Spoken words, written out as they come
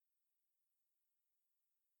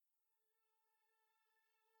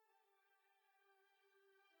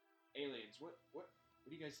aliens. What do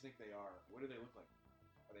you guys think they are? What do they look like?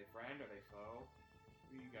 Are they friend? Are they foe? What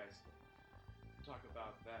do you guys think? We'll talk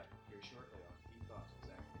about that here shortly on Deep Thoughts with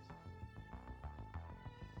Zach and Izzy.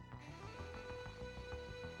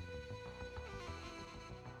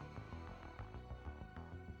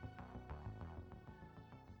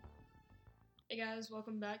 Hey guys,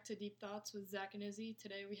 welcome back to Deep Thoughts with Zach and Izzy.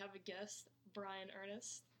 Today we have a guest, Brian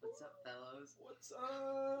Ernest. What's up, fellows? What's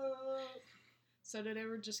up? So today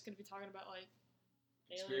we're just going to be talking about, like,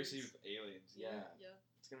 Conspiracy aliens. with aliens, yeah. Yeah.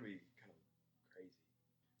 It's going to be kind of crazy.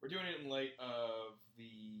 We're doing it in light of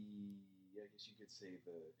I guess you could say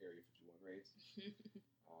the Area 51 raids.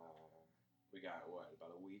 We got,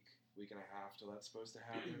 about a week and a half till that's supposed to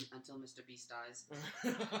happen? Until Mr. Beast dies.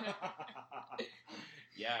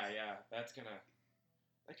 Yeah, that could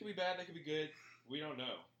be bad, that could be good. We don't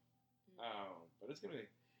know. But it's gonna be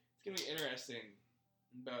interesting.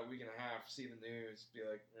 In about a week and a half, see the news, be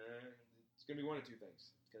like, it's gonna be one of two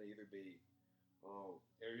things. It's gonna either be,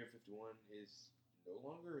 Area 51 is no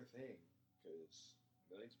longer a thing because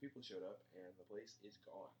millions of people showed up and the place is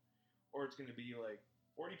gone, or it's gonna be like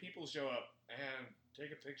 40 people show up and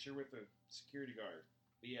take a picture with a security guard.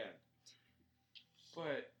 The end.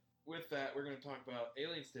 But with that, we're going to talk about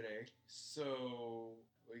aliens today. So,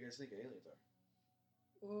 what do you guys think aliens are?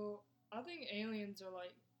 Well, I think aliens are,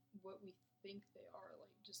 like, what we think they are.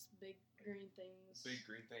 Like, just big green things. Big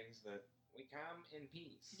green things that we come in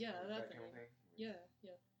peace. Yeah, like that kind of thing. thing. Yeah.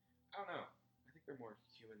 I don't know. I think they're more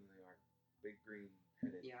human than they are big green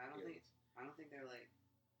headed. Yeah, I don't aliens. think they're like.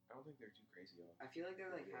 I don't think they're too crazy off. I feel like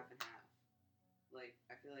they're like Yeah. half and half. Like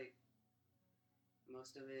I feel like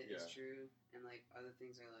most of it is Yeah. true, and like other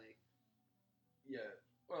things are like. Yeah.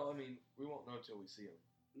 Well, I mean, we won't know until we see them.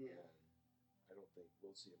 Yeah. And I don't think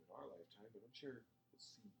we'll see them in our lifetime, but I'm sure we'll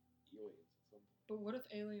see aliens at some point. But what if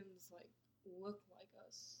aliens, like, look like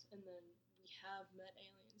us, and then we have met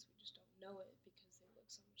aliens, we just don't know it because they look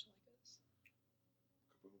so much like us,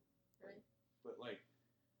 Kaboom. right? But, like,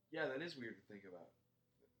 yeah, that is weird to think about.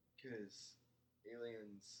 Because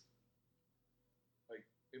aliens, like,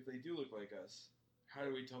 if they do look like us, how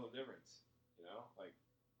do we tell the difference? You know? Like,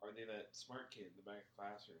 are they that smart kid in the back of the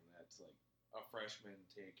classroom that's, like, a freshman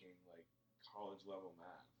taking, like, college-level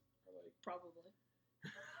math? Or, like... Probably.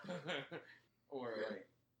 Or, like,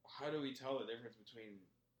 how do we tell the difference between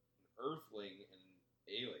an Earthling and an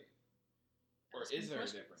alien? Or Asking is there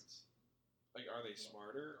questions. a difference? Like, are they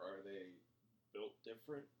smarter? Are they built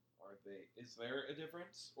different? Is there a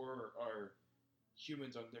difference? Or are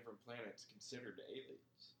humans on different planets considered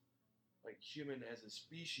aliens? Like, human as a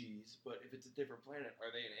species, but if it's a different planet,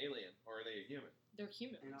 are they an alien or are they a human? They're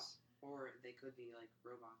humans. Or they could be like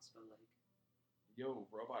robots, but like. Yo,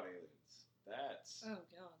 robot aliens. That's Oh,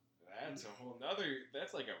 God. a whole nother,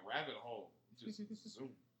 that's like a rabbit hole. Just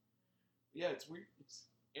zoom. Yeah, it's weird. It's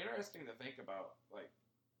interesting to think about, like,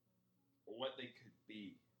 what they could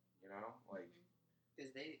be, you know? Like,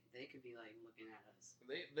 Because they could be like looking at us.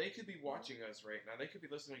 they could be watching us right now. They could be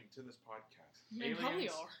listening to this podcast. They probably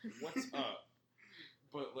are. What's up?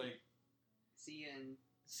 But, like, See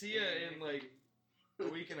ya in, like, a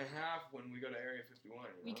week and a half when we go to Area 51, you know?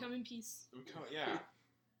 We come in peace. Yeah.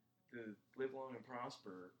 To live long and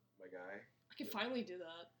prosper, my guy. I can finally do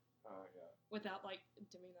that Yeah. without, like,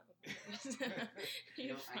 doing that with my voice.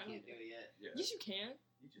 No, I can't do it yet. Yeah. Yes, you can.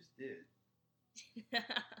 You just did.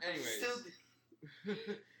 Anyways. Still do.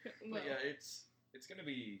 But yeah, it's gonna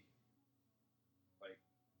be, like,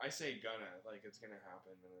 I say it's gonna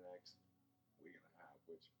happen in the next week and a half,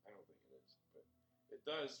 which I don't think it is, but it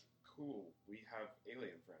does. Cool, we have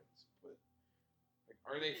alien friends, but, like,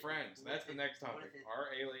 are they friends? That's the next topic. Are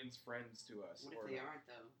aliens friends to us? What or if they not? aren't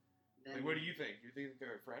though? Then Like, what do you think? You think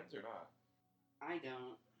they're friends or not? I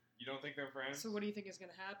don't. You don't think they're friends? So what do you think is going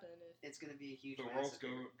to happen if... It's gonna be a huge. The world's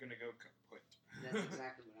massacre. gonna go kaput. That's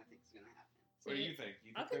exactly what I think is gonna happen. What do you think?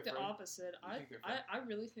 I think the they're friends? opposite. You think they're friends? I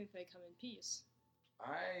really think they come in peace.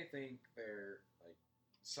 I think they're, like,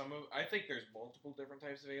 I think there's multiple different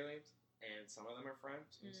types of aliens, and some of them are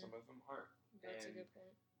friends, and some of them aren't. That's And a good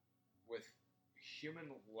point. with human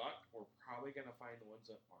luck, we're probably going to find the ones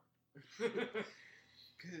that aren't.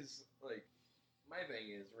 Because, like, my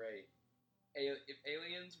thing is, right, if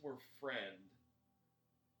aliens were friend,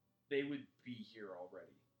 they would be here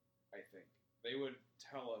already, I think. They would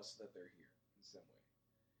tell us that they're here in some way.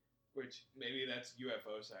 Which, maybe that's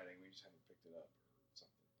UFO sighting, we just haven't picked it up or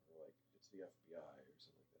something. Or, like, it's the FBI or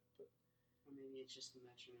something like that. But Or maybe it's just the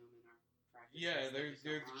metronome in our practice. yeah, they're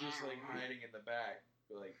just, like, hiding in the back.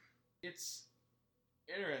 But, like, it's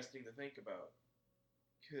interesting to think about.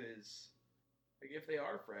 Because, like, if they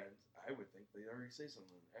are friends, I would think they'd already say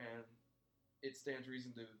something. And it stands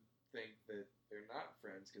reason to think that they're not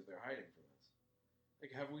friends because they're hiding from us.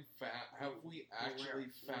 Like, have we actually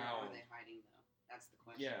Where found? are they hiding though? That's the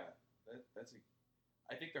question. Yeah, that's a.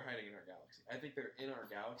 I think they're hiding in our galaxy. I think they're in our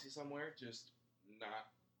galaxy somewhere, just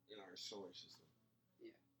not in our solar system.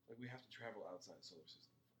 Yeah. Like, we have to travel outside the solar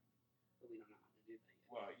system. But we don't know how to do that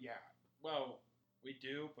yet. Well, yeah. Well, we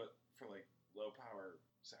do, but for like low power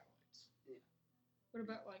satellites. What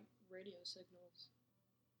about like radio signals?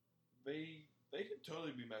 They could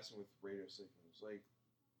totally be messing with radio signals, like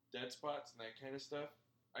dead spots and that kind of stuff.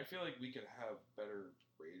 I feel like we could have better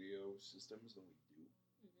radio systems than we do.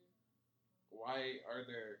 Mm-hmm. Why are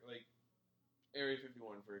there, like, Area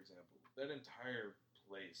 51, for example, that entire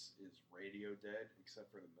place is radio dead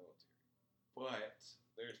except for the military. But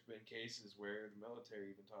there's been cases where the military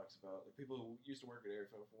even talks about, like, people who used to work at Area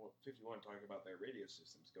 51 talking about their radio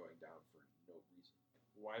systems going down for no reason.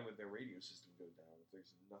 Why would their radio system go down if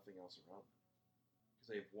there's nothing else around them?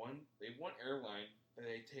 Because they have one airline that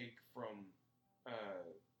they take from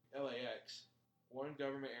LAX. One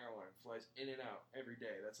government airline flies in and out every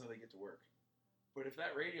day. That's how they get to work. But if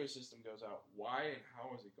that radio system goes out, why and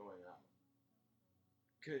how is it going out?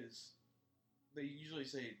 Because they usually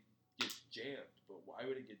say it gets jammed, but why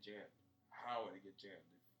would it get jammed? How would it get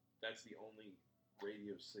jammed? If that's the only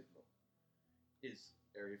radio signal is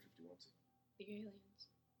Area 51 signal. The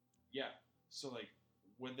aliens. Yeah. So, like,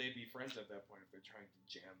 would they be friends at that point if they're trying to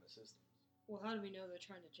jam the systems? Well, how do we know they're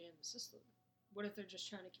trying to jam the system? What if they're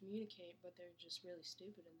just trying to communicate, but they're just really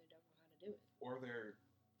stupid and they don't know how to do it? Or their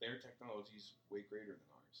technology is way greater than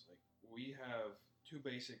ours. Like, we have two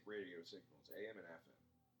basic radio signals, AM and FM.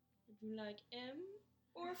 Would you like M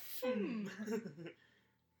or FM?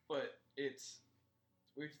 But it's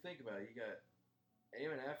weird to think about. You got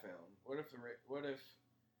AM and FM. What if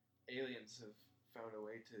aliens have found a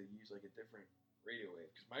way to use like a different radio wave?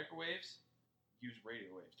 Because microwaves use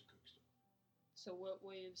radio waves to cook stuff. So what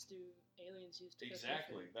waves do aliens use to cook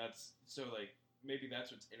Exactly. their food? That's so like maybe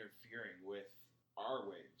that's what's interfering with our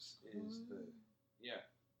waves is the yeah.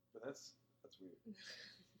 But that's weird.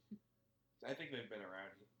 I think they've been around.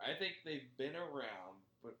 I think they've been around,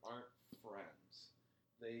 but aren't friends.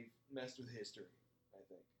 They've messed with history. I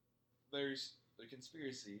think there's the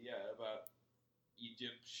conspiracy, about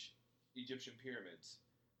Egyptian pyramids.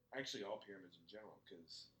 Actually, all pyramids in general,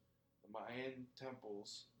 because the Mayan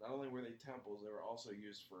temples. Not only were they temples, they were also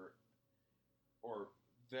used for, or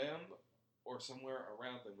somewhere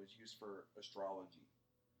around them was used for astrology.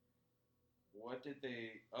 What did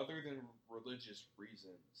they, other than religious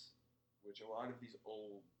reasons, which a lot of these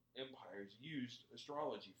old empires used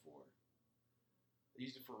astrology for? They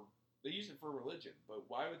used it for religion, but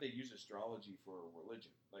why would they use astrology for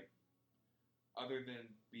religion? Like, other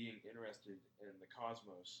than being interested in the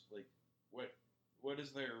cosmos, like,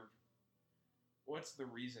 what's the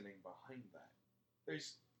reasoning behind that?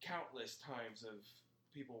 There's countless times of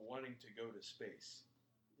people wanting to go to space.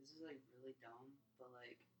 This is like really dumb, but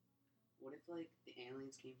like, what if like the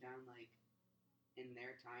aliens came down like in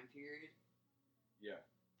their time period? Yeah.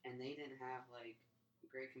 And they didn't have like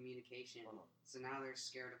great communication, so now they're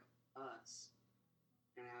scared of us,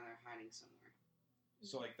 and now they're hiding somewhere.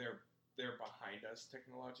 So like they're behind us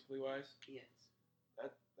technologically wise. Yes.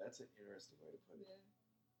 That's an interesting way to put it. Yeah.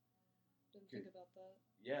 Didn't think about that.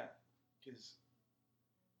 Yeah,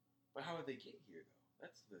 but how would they get here though?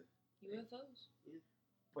 That's the UFOs. Yeah.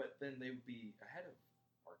 But then they would be ahead of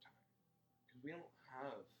our time because we don't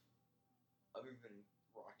have, other than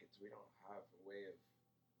rockets, we don't have a way of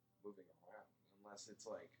moving around unless it's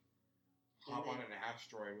like hop on an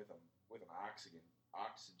asteroid with an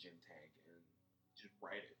oxygen tank and just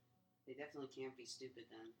ride it. They definitely can't be stupid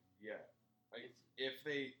then. Yeah, like if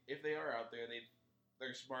they are out there,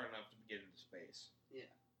 they're smart enough to get into space. Yeah.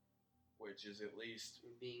 Which is at least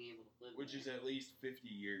And being able to live. Which is at least 50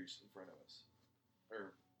 years in front of us,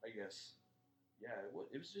 or I guess, yeah.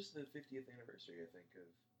 It was just the 50th anniversary, I think, of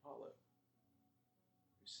Apollo.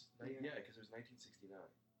 Yeah, because it was 1969.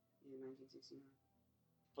 Yeah, 1969.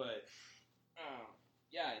 But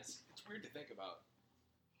yeah, it's weird to think about.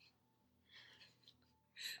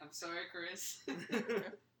 I'm sorry, Chris.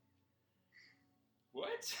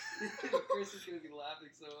 What? Chris is gonna be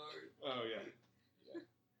laughing so hard. Oh yeah.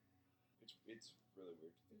 It's really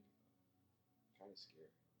weird to think about. Kind of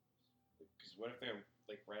scary. Because what if they're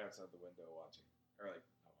like right outside the window watching, or like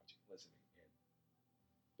not watching, listening in?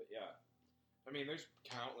 But yeah, I mean, there's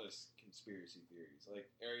countless conspiracy theories.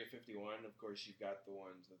 Like Area 51, of course, you've got the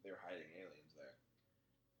ones that they're hiding aliens there.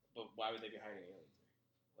 But why would they be hiding aliens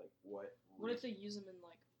there? Like what? What if they use them in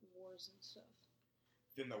like wars and stuff?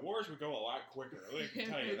 Then the wars would go a lot quicker. I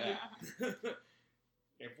can tell you that.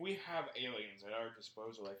 if we have aliens at our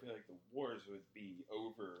disposal, I feel like the wars would be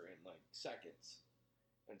over in like seconds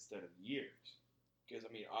instead of years. Because,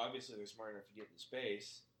 I mean, obviously they're smart enough to get into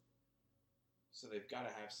space, so they've got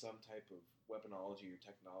to have some type of weaponology or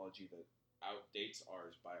technology that outdates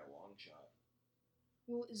ours by a long shot.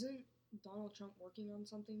 Well, isn't Donald Trump working on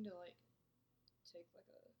something to, like, take, like,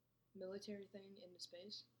 a military thing into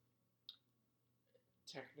space?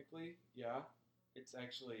 Technically, yeah. It's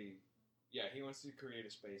actually, yeah, he wants to create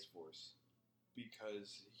a space force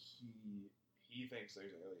because he thinks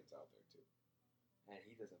there's aliens out there too. And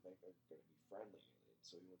he doesn't think they're going to be friendly aliens,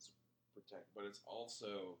 so he wants to protect. But it's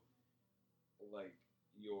also like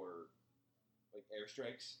like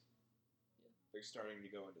airstrikes. Yeah. They're starting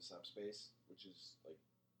to go into subspace, which is like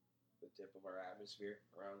the tip of our atmosphere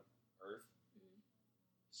around Earth. Mm-hmm.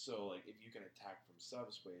 So, like, if you can attack from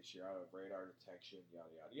subspace, you're out of radar detection, yada,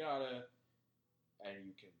 yada, yada, and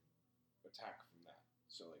you can attack from that.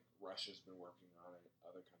 So, like, Russia's been working on it,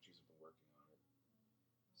 other countries have been working on it.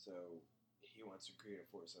 So, he wants to create a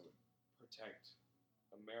force that would protect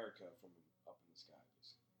America from up in the sky,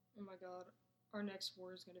 basically. Oh my god. Our next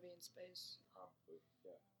war is going to be in space. Probably,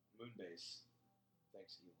 yeah. Moon base.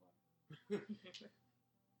 Thanks, Elon.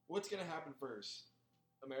 What's going to happen first?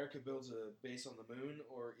 America builds a base on the moon,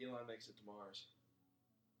 or Elon makes it to Mars?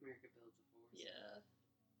 America builds a force. Yeah.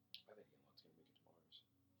 I think Elon's gonna make it to Mars.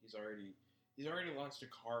 He's already launched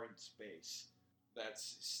a car in space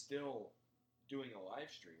that's still doing a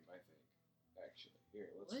live stream. I think, actually.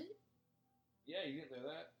 Here, let's. What? Yeah, you didn't know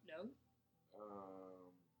that? No.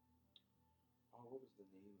 What was the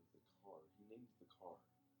name of the car? He named the car.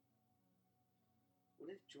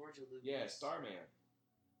 What if George Lucas? Yeah, Starman.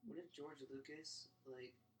 What if George Lucas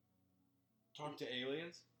Talk to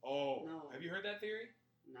aliens? Oh, No. Have you heard that theory?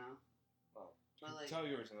 No. Oh, But, like, tell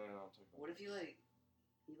yours and then I'll talk about. What if he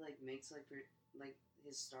makes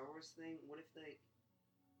his Star Wars thing? What if he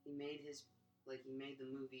made the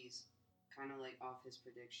movies kind of like off his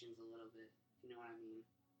predictions a little bit? If you know what I mean?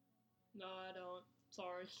 No, I don't.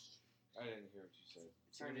 Sorry. I didn't hear what you said.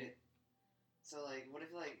 It's hard to. So what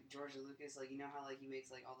if George Lucas you know how he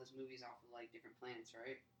makes all those movies off of different planets,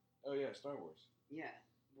 right? Oh yeah, Star Wars. Yeah,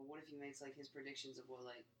 but what if he makes his predictions of what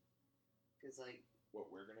because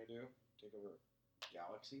what we're gonna do? Take over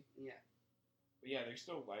galaxy? Yeah. But yeah, they're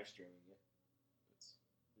still live streaming it.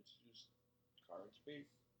 It's just car in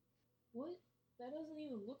space. What? That doesn't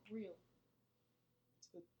even look real.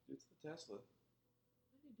 It's the Tesla.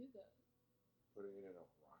 How do you do that? Putting it in a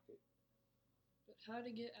rocket. But how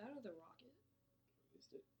to get out of the rocket?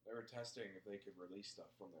 Released it. They were testing if they could release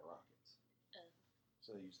stuff from their rockets.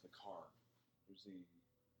 So they used the car. It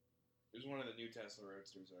was one of the new Tesla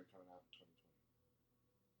Roadsters that are coming out in 2020.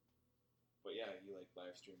 But yeah, he live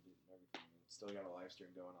streamed it and everything. And it's still got a live stream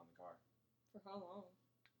going on the car For how long?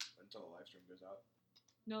 until the live stream goes out.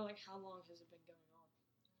 No, how long has it been going on?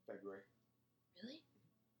 February. Really?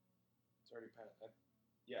 It's already past.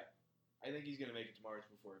 Yeah, I think he's gonna make it to Mars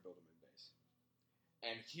before he builds a moon base.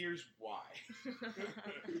 And here's why.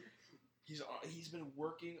 He's been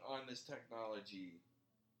working on this technology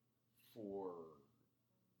for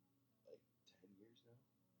 10 years now,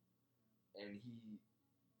 and he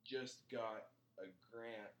just got a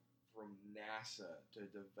grant from NASA to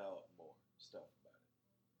develop more stuff about it.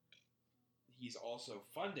 He's also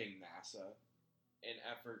funding NASA in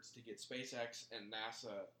efforts to get SpaceX and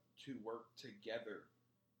NASA to work together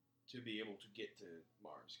to be able to get to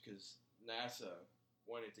Mars, because NASA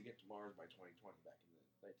wanted to get to Mars by 2020 back in the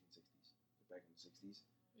 1960s, back in the 60s.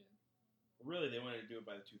 Yeah. Really, they wanted to do it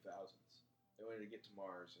by the 2000s. They wanted to get to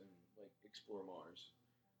Mars and explore Mars,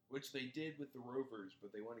 which they did with the rovers,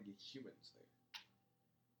 but they want to get humans there.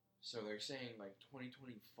 So they're saying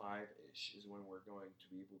 2025-ish is when we're going to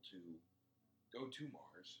be able to go to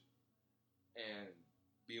Mars and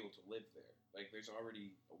be able to live there. There's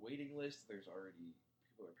already a waiting list. There's already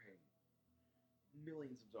people are paying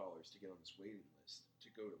millions of dollars to get on this waiting list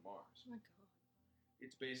to go to Mars. Oh my god.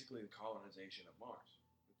 It's basically the colonization of Mars.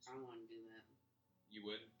 I don't want to do that. You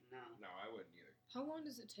wouldn't? No. No, I wouldn't either. How long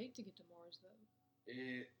does it take to get to Mars, though?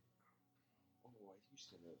 I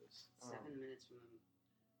used to know this. 7 minutes from the.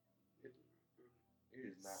 It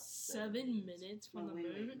is not 7 minutes from the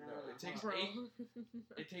moon? No, it takes Bro.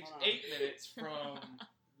 It takes Hold on. 8 minutes from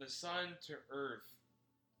the sun to Earth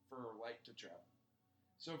for light to travel.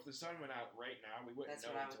 So if the sun went out right now, we wouldn't That's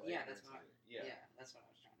know what I until was. 8 Yeah, minutes that's what. later. Yeah, that's what I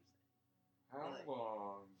was trying to say. How Like-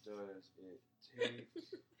 long does it take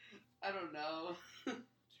I don't know. to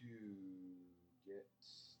get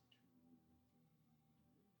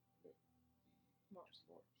to Mars.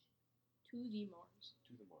 Mars? To the Mars.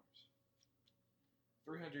 To the Mars.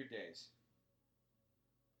 300 days.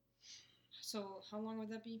 So how long would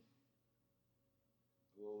that be?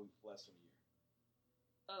 A little less than a year.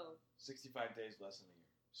 Oh. 65 days less than a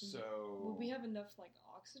year. Mhm. So. Will we have enough like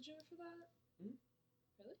oxygen for that? Hmm?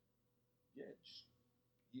 Really? Yeah.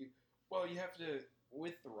 You have to,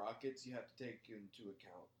 with the rockets, you have to take into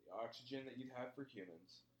account the oxygen that you'd have for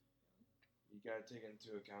humans. You got to take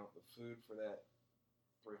into account the food for that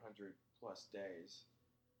 300 plus days.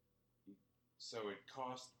 So it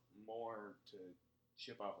costs more to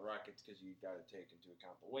ship off the rockets because you got to take into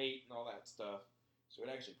account the weight and all that stuff. So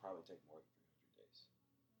it'd actually probably take more than 300 days.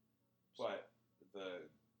 But the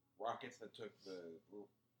rockets that took the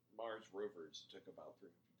Mars rovers took about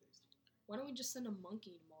 300 days to get there. Why don't we just send a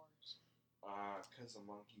monkey to Mars? Because a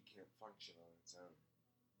monkey can't function on its own.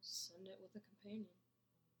 Send it with a companion.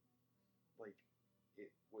 Like, it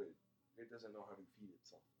doesn't know how to feed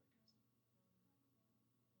itself, that kind of stuff.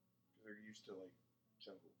 Because they're used to, like,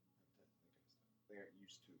 jungle habitat, that kind of stuff. They aren't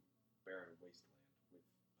used to barren wasteland with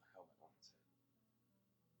a helmet on its head.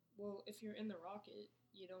 Well, if you're in the rocket,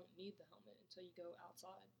 you don't need the helmet until you go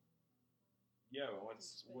outside. Yeah, but what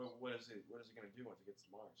is it going to do once it gets to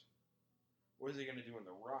Mars? What is it going to do in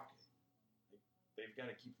the rocket? Like, they've got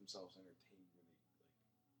to keep themselves entertained when they, like...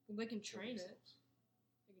 Well, they can kill train it. themselves.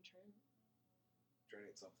 They can train it. Train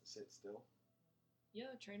itself to sit still.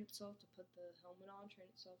 Yeah, train itself to put the helmet on, train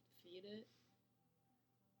itself to feed it.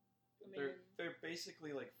 I mean, They're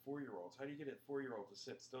basically like 4-year-olds. How do you get a 4-year-old to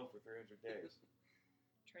sit still for 300 days?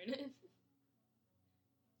 train it.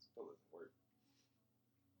 Still doesn't work.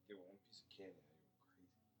 Give it one piece of candy, I go crazy.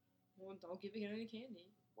 Well, don't give it any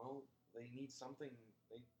candy. Well, they need something.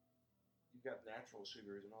 You've got natural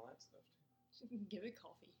sugars and all that stuff too. Give it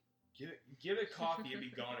coffee. Give it coffee and be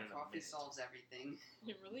gone in a Coffee minute. solves everything.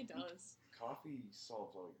 It really does. Coffee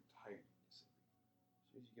solves all your tiredness. As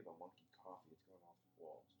soon as you give a monkey coffee, it's going off the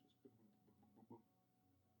walls. Just boop, boop, boop, boop, boop,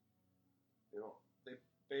 boop. They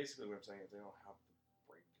basically, what I'm saying is they don't have the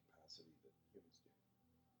brain capacity that humans do.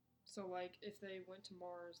 So, like, if they went to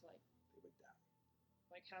Mars, like They would die.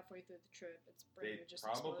 like halfway through the trip, its brain They'd would just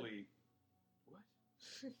probably what?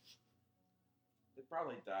 They'd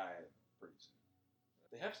probably die pretty soon.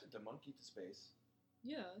 They have sent a monkey to space.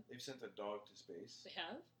 Yeah, They've sent a dog to space. they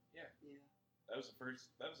have. Yeah. That was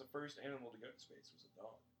the first animal to go to space. Was a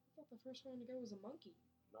dog. I thought the first one to go was a monkey.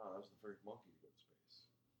 No, that was the first monkey to go to space.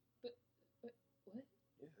 What? Yeah,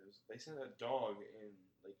 they sent a dog in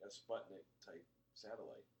like a Sputnik type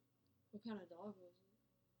satellite. What kind of dog was it?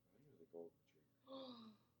 I think it was a golden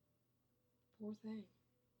retriever. Poor thing.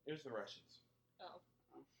 It was the Russians. Oh.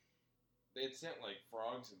 They had sent like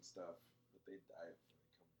frogs and stuff, but they died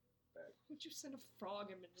before they come back. Would you send a frog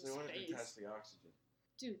into So they wanted space? to test the oxygen.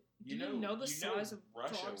 Dude, do you know the size of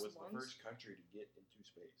Russia frogs' was lungs? the first country to get into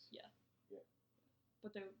space.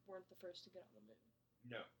 But they weren't the first to get on the moon.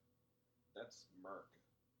 No, that's America.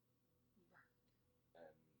 And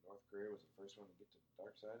North Korea was the first one to get to the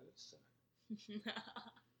dark side of the sun.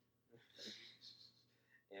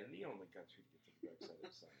 And the only country to get to the dark side of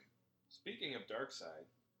the sun. Speaking of dark side,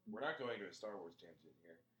 we're not going to a Star Wars tangent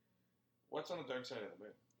here. What's on the dark side of the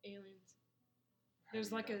moon? Aliens. How There's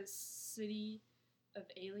do you like know? a city of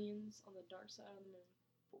aliens on the dark side of the moon.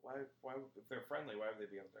 But why, if they're friendly, why would they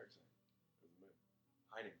be on the dark side of the moon?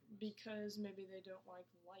 Hiding from us. Because maybe they don't like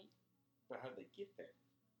light. But how'd they get there?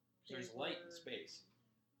 They There's light in were- space.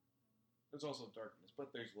 There's also darkness,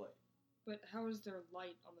 but there's light. But how is there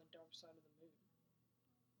light on the dark side of the moon?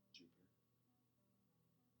 Jupiter.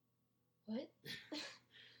 What?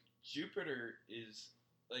 Jupiter is,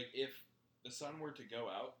 like, if the sun were to go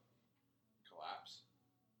out, collapse,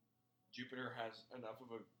 Jupiter has enough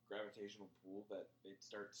of a gravitational pull that it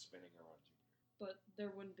starts spinning around Jupiter. But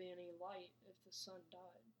there wouldn't be any light if the sun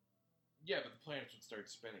died. Yeah, but the planets would start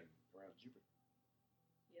spinning around Jupiter.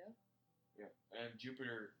 Yeah? Yeah, and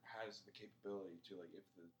Jupiter has the capability to, like, if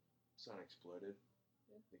the sun exploded,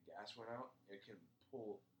 Yeah. the gas went out, it can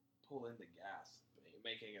pull in the gas,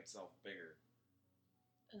 making itself bigger,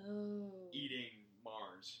 Oh. eating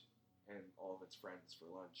Mars and all of its friends for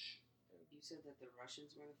lunch, and You said that the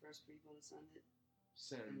Russians were the first people to send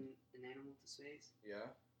send. an animal to space. Yeah.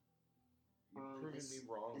 You've proven This- me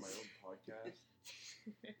wrong on my this- own podcast.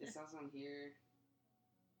 It says on here.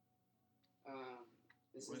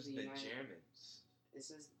 This It was is the the United. Germans. It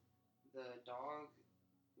says the dog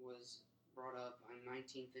was brought up in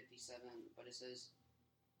 1957, but it says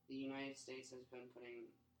the United States has been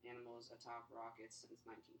putting animals atop rockets since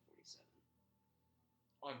 1947.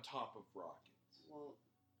 On top of rockets. Well,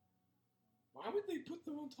 Why would they put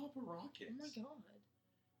them on top of Oh rockets? my god.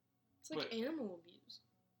 It's like But- animal abuse.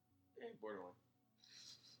 Borderline.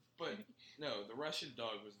 But no, the Russian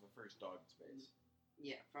dog was the first dog in space.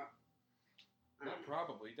 yeah, Not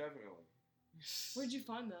probably, definitely. Where'd you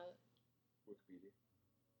find that? Wikipedia.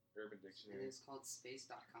 Urban It Dictionary. is called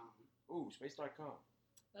space.com. Ooh, space.com.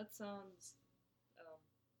 That sounds.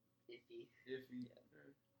 Iffy. Iffy.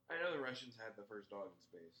 Yeah. I know the Russians had the first dog in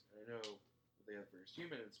space. I know that they had the first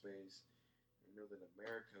human in space. I know that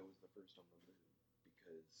America was the first on the moon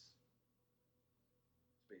because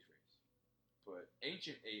space race. But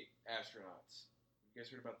ancient astronauts. You guys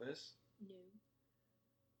heard about this? No.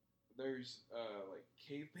 There's like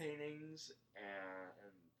cave paintings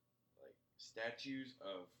and like statues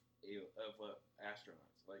of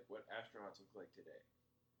astronauts, like what astronauts look like today.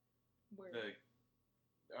 Where?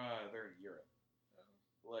 They're in Europe,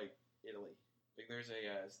 Oh. like Italy. Like there's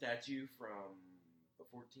a statue from the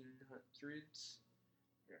 1400s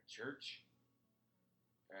in a church,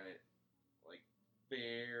 and it like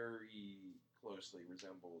very closely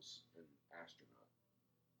resembles an astronaut.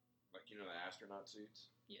 Like the astronaut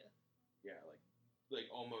suits. Yeah. Yeah, like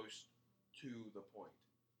almost to the point.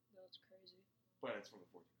 That's crazy. But it's from the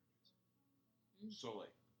 1400s. Mm. So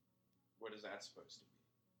like, what is that supposed to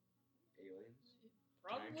be? Aliens?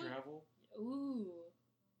 Probably. Time travel? Ooh.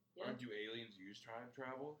 Yeah. Or do aliens use time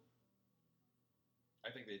travel? I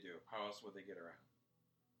think they do. How else would they get around?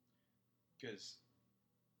 Because,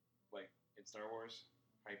 like, in Star Wars,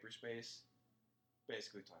 hyperspace,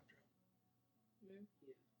 basically time travel. Mm.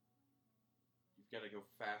 Yeah. You've got to go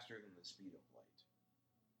faster than the speed of light,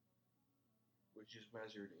 which is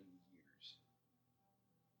measured in years.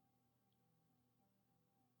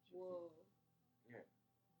 Whoa. Yeah.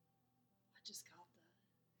 I just got that.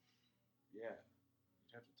 Yeah.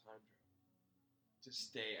 You'd have to time travel to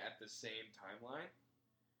stay at the same timeline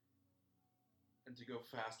and to go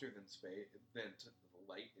faster than the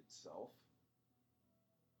light itself.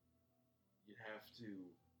 You'd have to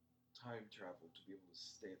time travel to be able to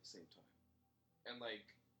stay at the same time. And like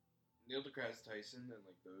Neil deGrasse Tyson and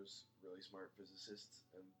like those really smart physicists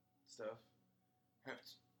and stuff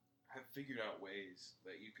have figured out ways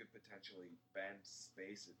that you could potentially bend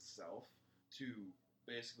space itself to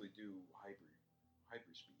basically do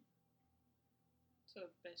hyperspeed. So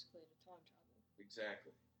basically, to time travel.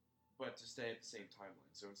 Exactly. But to stay at the same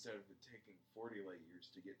timeline. So instead of it taking 40 light years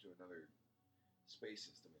to get to another space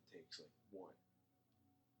system, it takes like 1.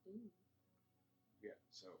 Ooh. Yeah,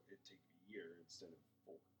 so it'd take a year instead of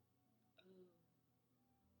 4. Oh.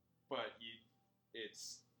 But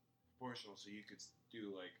it's proportional, so you could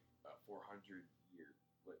do like a 400 year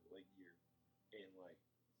year in like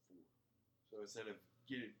 4. So instead of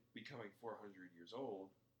becoming 400 years old,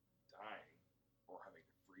 dying, or having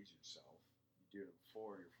to freeze yourself, you do it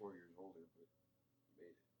before you're 4 years older, but you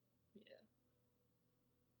made it. Yeah.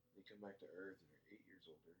 You come back to Earth and you're 8 years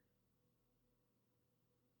older,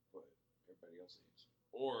 but everybody else ages.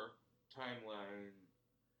 Or timeline,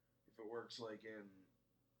 if it works like in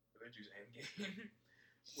Avengers Endgame,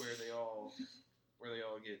 where they all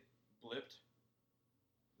get blipped.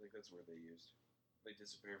 I think that's where they used. They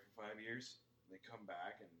disappear for 5 years. They come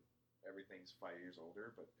back and everything's 5 years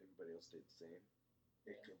older, but everybody else stayed the same.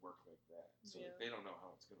 It Yeah. could work like that. So Yeah. they don't know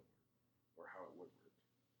how it's gonna work or how it would work.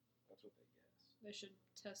 That's what they guess. They should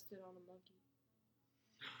test it on a monkey.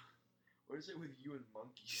 What is it with you and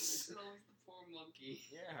monkeys? It's always the poor monkey.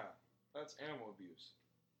 Yeah, that's animal abuse.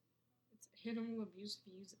 It's animal abuse if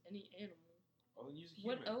you use any animal. Oh, then use a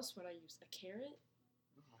human. What else would I use? A carrot?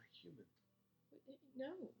 No, a human.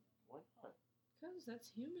 No, Why not? because that's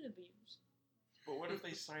human abuse. But what if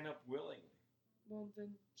they sign up willingly? Well,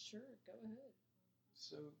 then sure, go ahead.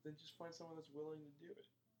 So then just find someone that's willing to do it.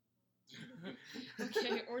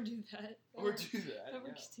 Okay, or do that. Or do that. That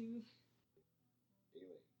works too.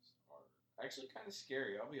 Aliens are actually kind of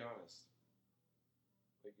scary, I'll be honest.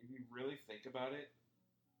 Like, if you really think about it,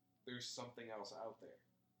 there's something else out there.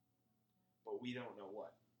 But we don't know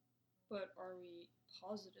what. But are we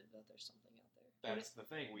positive that there's something out there? That's the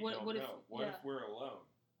thing, we what don't if- know. What if yeah. we're alone?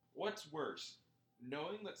 What's worse?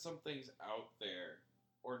 Knowing that something's out there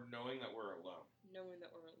or knowing that we're alone? Knowing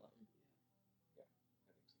that we're alone. I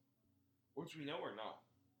think so. Which we know we're not.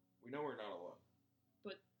 We know we're not alone.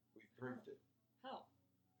 But we've proved it. how?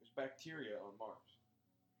 There's bacteria on Mars.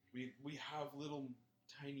 We have little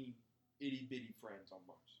tiny itty bitty friends on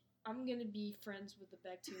Mars. I'm gonna be friends with the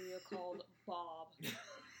bacteria called Bob.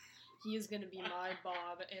 He is gonna be my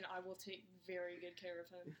Bob, and I will take very good care of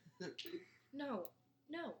him. No.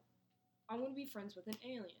 I want to be friends with an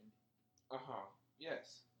alien.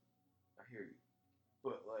 Yes. I hear you.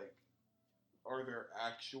 But, like, are there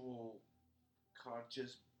actual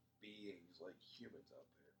conscious beings like humans out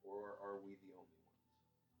there? Or are we the only ones?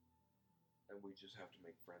 And we just have to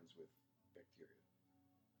make friends with bacteria?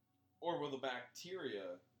 Or will the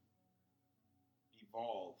bacteria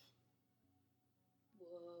evolve.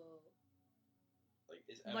 Whoa. Like,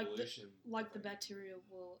 is Like the- evolution Like the thing bacteria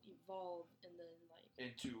will evolve and then like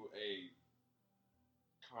into a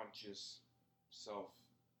conscious, self-moving,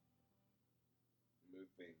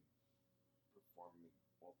 performing,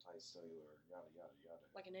 multicellular, yada yada yada.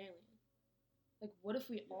 like an alien. Like what if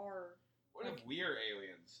we Yeah. are What if we are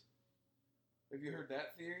aliens? Have you heard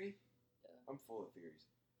that theory? Yeah. I'm full of theories.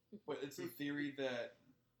 But it's the theory that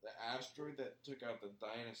the asteroid that took out the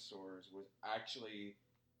dinosaurs was actually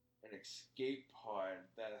an escape pod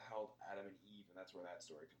that held Adam and Eve, and that's where that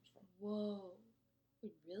story comes from. whoa.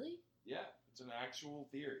 Wait, really? Yeah, it's an actual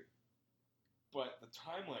theory. But the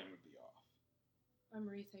timeline would be off. I'm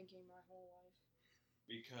rethinking my whole life.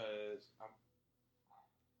 Because I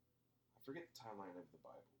forget the timeline of the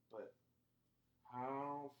Bible, but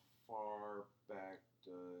how far back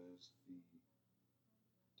does the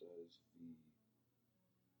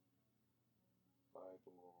Bible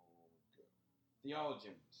go?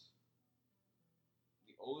 Theologians.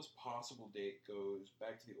 The oldest possible date goes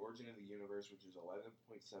back to the origin of the universe, which is 11.7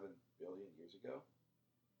 billion years ago.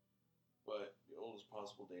 But the oldest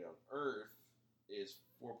possible date on Earth is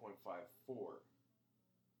 4.54.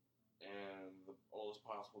 And the oldest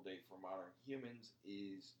possible date for modern humans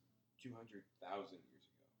is 200,000 years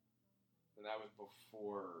ago. And that was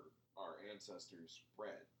before our ancestors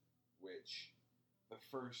spread, which the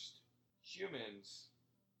first humans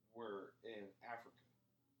were in Africa.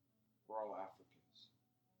 We're all Africans.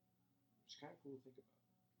 Which is kind of cool to think about.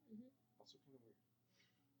 Mhm. Also kind of weird.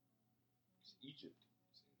 Because Egypt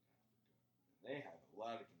is in Africa. And they have a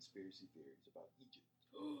lot of conspiracy theories about Egypt.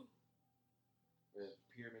 The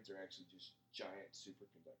pyramids are actually just giant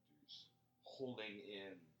superconductors holding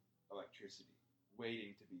in electricity,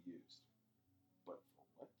 waiting to be used. But for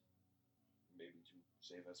what? Maybe to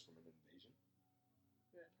save us from an invasion?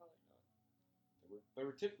 Yeah, probably not. They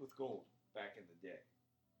were tipped with gold back in the day.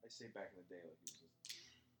 I say back in the day like it was just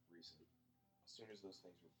recent. As soon as those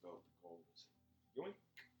things were built, the gold was yoink.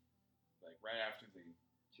 Like right after the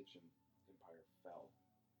Egyptian Empire fell.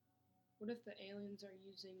 What if the aliens are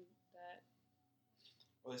using that?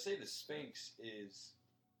 Well, they say the Sphinx is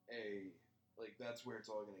like that's where it's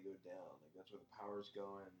all gonna go down. Like that's where the power's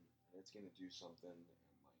going, and it's gonna do something. And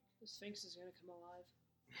The Sphinx is gonna come alive.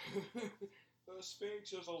 like, the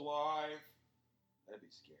Sphinx is alive. That'd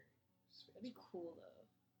be scary. Sphinx That'd be would cool though.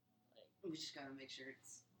 Like, We just gotta make sure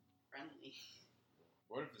it's friendly.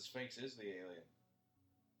 What if the Sphinx is the alien?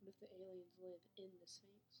 what if the aliens live in the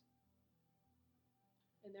Sphinx?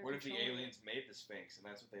 And they're What if the controlling aliens made the Sphinx, and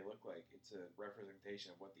that's what they look like? It's a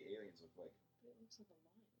representation of what the aliens look like. But it looks like a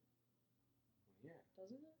lion, Yeah.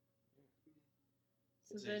 doesn't it? Yeah.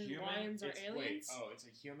 So It's a then human- lions are Wait, aliens? it's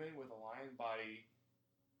a human with a lion body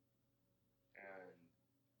and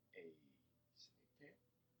a snake tail.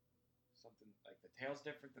 Something like the tail's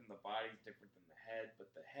different than the body's different than the head,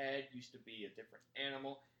 but the head used to be a different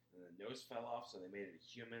animal, and the nose fell off, so they made it a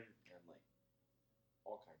human, and like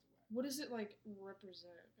all kinds of whack. What does it like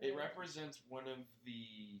represent? It represents one of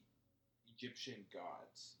the Egyptian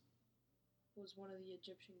gods. Was one of the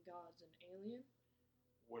Egyptian gods an alien?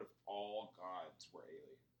 What if all gods were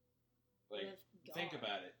alien? What Like, if think God-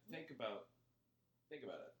 about it. Think about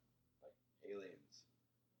it. Like aliens,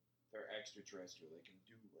 they're extraterrestrial. They can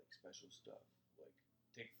do like special stuff. Like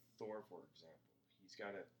take Thor for example. He's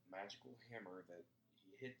got a magical hammer that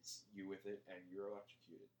he hits you with it, and you're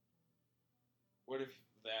electrocuted. What if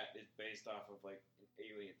that is based off of like an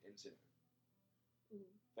alien incident Ooh.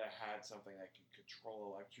 that had something that could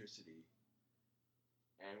control electricity,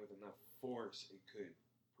 and with enough force, it could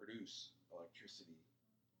produce electricity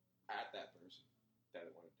at that person that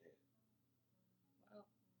it wanted to hit. Wow.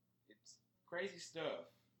 It's crazy stuff.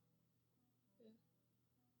 Yeah.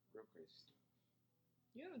 Real crazy stuff.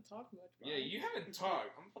 You haven't talked much. Yeah, Brian. you haven't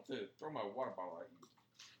talked. I'm about to throw my water bottle at you.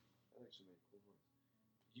 That actually made a cool noise.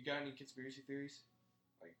 You got any conspiracy theories?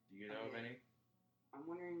 Like, do you know of any? I'm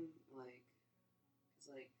wondering, like, cause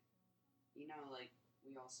like, you know, like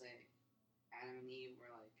we all say, Adam and Eve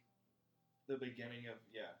were like, The beginning of,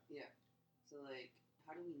 yeah. so like,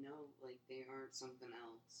 how do we know like they aren't something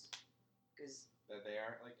else? Cause That they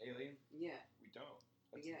aren't like alien? yeah, We don't.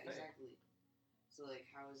 That's yeah, the thing. exactly. So like,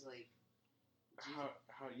 how is like How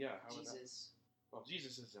would that? Jesus? Well,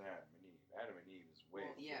 Jesus isn't Adam and Eve. Adam and Eve is way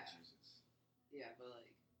Well, before yeah. Jesus. Yeah, but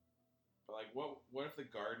like, But like, what if the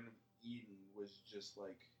Garden of Eden was just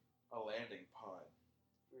like a landing pod?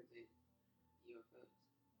 for the UFOs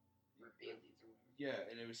or aliens or whatever. Yeah,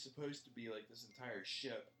 and it was supposed to be like this entire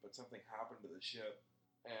ship, but something happened to the ship,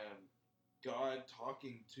 and God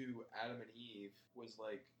talking to Adam and Eve was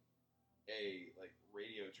like a like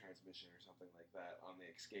radio transmission or something like that on the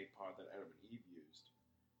escape pod that Adam and Eve used.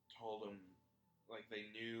 Told them like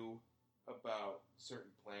they knew about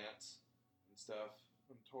certain plants and stuff,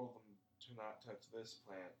 and told them to not touch this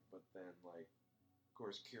plant. But then, like, of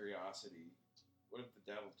course, curiosity. What if the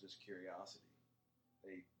devil's just curiosity?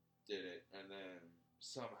 They did it, and then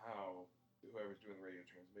somehow whoever's doing the radio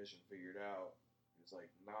transmission figured out. It's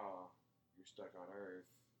like, nah, you're stuck on Earth.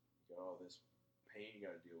 You got all this pain you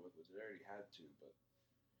got to deal with, which it already had to, but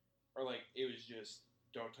or like it was just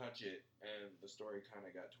don't touch it, and the story kind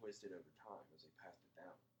of got twisted over time as they passed it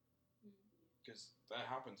down. Because that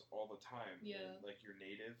happens all the time. Yeah. And, like your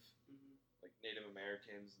native, Mm-hmm. like Native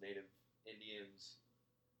Americans, Native Indians,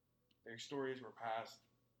 their stories were passed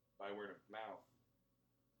by word of mouth,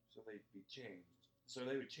 so they'd be changed. So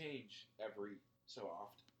they would change every so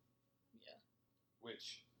often. Yeah.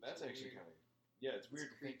 Which that's So actually weird. kind of it's It's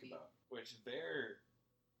weird to think creepy. about. Which their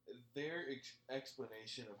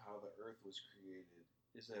explanation of how the Earth was created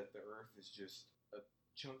is that the Earth is just a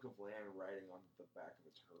chunk of land riding on the back of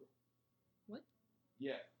a turtle. What?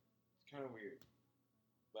 Yeah, it's kind of weird,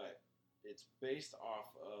 but it's based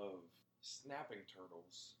off of snapping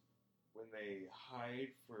turtles when they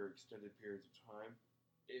hide for extended periods of time.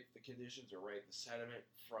 If the conditions are right, the sediment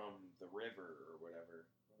from the river or whatever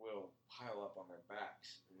will pile up on their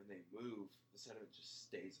backs, and when they move, the sediment just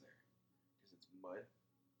stays there because it's mud.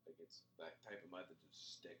 Like it's that type of mud that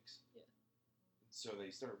just sticks. Yeah. And so they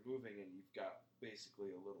start moving, and you've got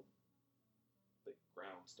basically a little like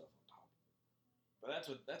ground stuff on top of it. But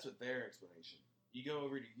that's what their explanation. You go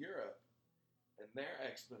over to Europe, and their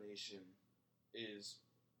explanation is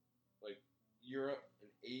like Europe and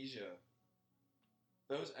Asia.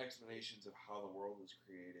 Those explanations of how the world was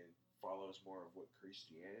created follows more of what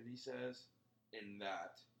Christianity says, in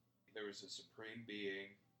that there was a supreme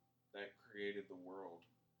being that created the world.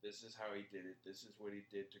 This is how he did it. This is what he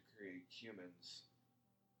did to create humans.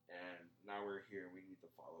 And now we're here. We need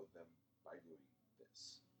to follow them by doing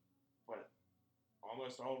this. But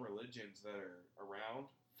almost all religions that are around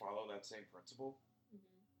follow that same principle.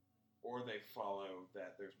 Mm-hmm. Or they follow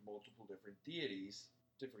that there's multiple different deities,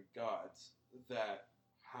 different gods, that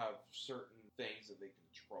have certain things that they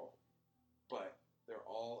control. But they're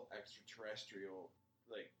all extraterrestrial,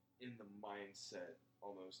 like in the mindset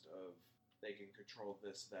almost of they can control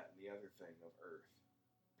this, that, and the other thing of Earth.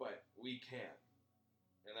 But we can't.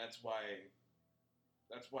 And that's why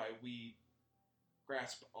we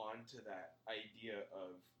grasp onto that idea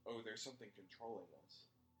of, oh, there's something controlling us.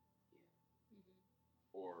 Mm-hmm.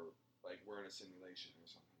 Or like we're in a simulation or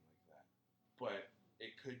something like that. But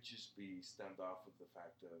it could just be stemmed off of the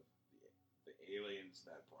fact of the aliens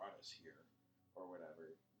that brought us here or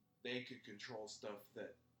whatever. They could control stuff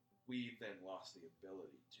that we then lost the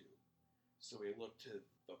ability to. So we look to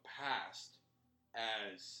the past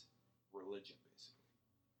as religion, basically.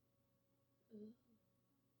 Mm.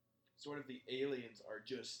 So what if the aliens are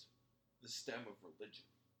just the stem of religion?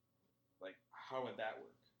 Like, how would that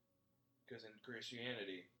work? Because in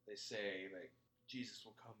Christianity, they say, like, Jesus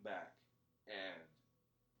will come back, and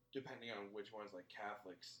depending on which ones, like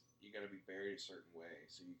Catholics, you gotta be buried a certain way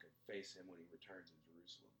so you can face him when he returns in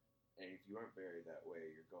Jerusalem. And if you aren't buried that way,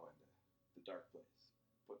 you're going to the dark place.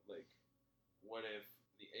 But, like, what if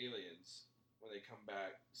the aliens, when they come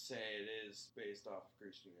back, say it is based off of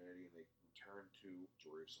Christianity and they return to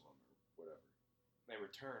Jerusalem or whatever? When they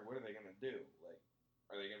return, what are they gonna do? Like,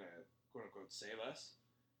 are they gonna, quote unquote, save us?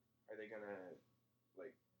 Are they gonna,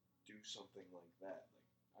 like, do something like that? Like,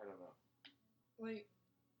 I don't know. Like,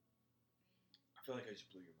 I feel like I just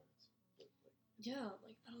blew your minds. But, like, yeah,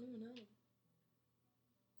 like, I don't even know.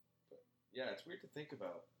 yeah, it's weird to think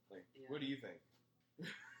about. Like, Yeah. what do you think?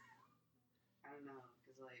 I don't know,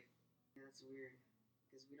 because, like, that's weird.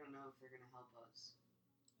 Because we don't know if they're going to help us.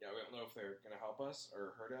 Yeah, we don't know if they're gonna help us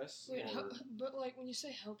or hurt us. Wait, or but like when you say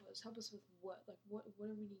help us with what? Like what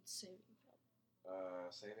do we need saving from?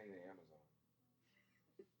 saving the Amazon,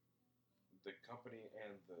 the company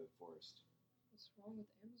and the forest. What's wrong with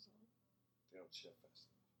Amazon? They don't ship fast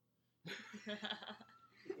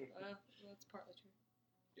That's partly true.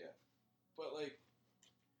 enough. But like,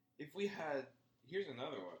 if we had, here's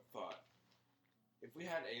another thought. If we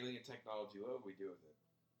had alien technology, what would we do with it?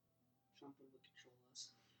 Trump would control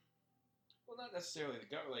us. Well, not necessarily the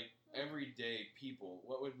government. Like everyday people,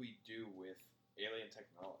 what would we do with alien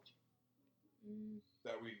technology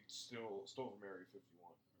that we still stole from Area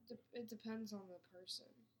 51? It depends on the person.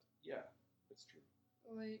 Yeah, that's true.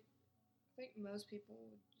 Like, I think most people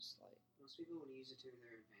would just like, Most people would use it to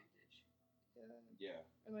their advantage. Yeah,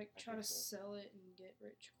 or like I try to think so. sell it and get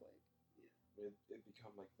rich quick. it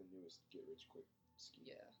become like the newest get rich quick scheme.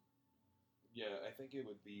 Yeah. Yeah, I think it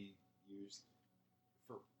would be used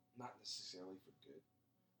for not necessarily for good.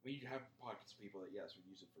 I mean, you'd have pockets of people that yes would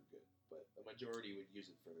use it for good, but the majority would use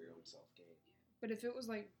it for their own self gain. But if it was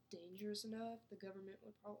like dangerous enough, the government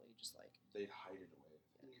would probably just like They'd hide it away.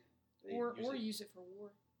 I think. Yeah. They'd use it for war.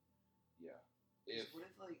 Yeah. 'Cause If what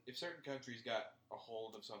if like if certain countries got a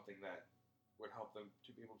hold of something that would help them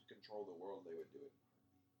to be able to control the world, they would do it.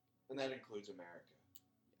 And that includes America.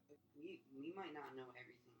 we might not know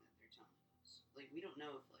everything that they're telling us. Like we don't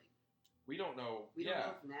know if We don't know. we don't yeah.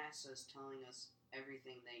 know if NASA's telling us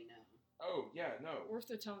everything they know. Oh, yeah, no. Or if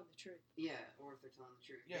they're telling the truth. Yeah, or if they're telling the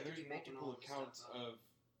truth. Yeah, They could there's be making all multiple this accounts stuff up. of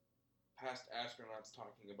past astronauts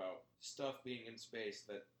talking about stuff being in space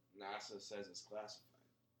that NASA says is classified.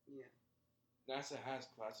 Yeah. NASA has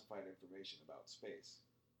classified information about space.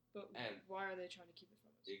 But And- why are they trying to keep it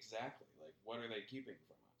from us? Exactly. Like, what are they keeping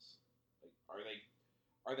from us? Like,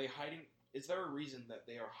 are they hiding? Is there a reason that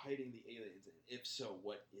they are hiding the aliens? And if so,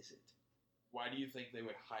 what is it? Why do you think they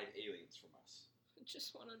would hide aliens from us? I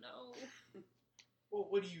just want to know. Well,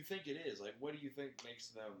 what do you think it is? Like, what do you think makes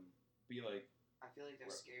them be like? I feel like they're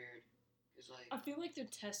Right. scared. Cause like I feel like they're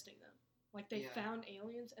testing them. Like they Yeah. found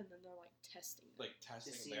aliens and then they're like testing them. Like to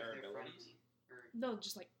testing see their if they're abilities. friendly. Or No,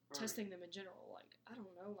 just like Or- testing them in general. Like I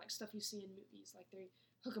don't know, like stuff you see in movies. Like they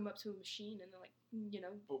hook them up to a machine and they're like, you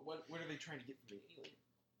know, But what are they trying to get from the alien?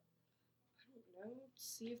 I don't know,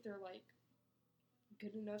 see if they're like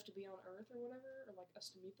good enough to be on Earth or whatever, or like us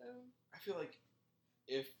to meet them. I feel like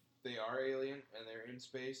if they are alien and they're in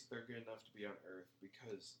space, they're good enough to be on Earth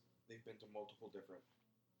because they've been to multiple different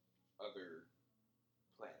other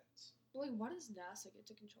planets. But like, why does NASA get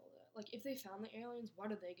to control that? Like, if they found the aliens, why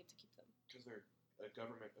do they get to keep them? Because they're a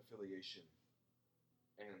government affiliation,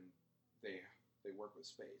 and they work with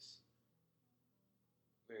space.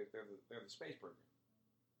 They're the space program,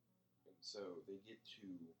 and so they get to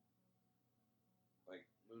like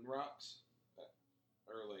moon rocks,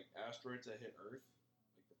 or like asteroids that hit Earth,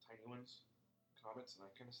 like the tiny ones, comets and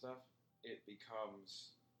that kind of stuff. It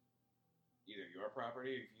becomes either your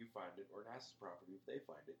property if you find it, or NASA's property if they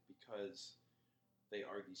find it, because they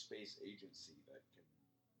are the space agency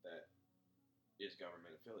that is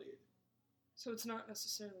government affiliated. So it's not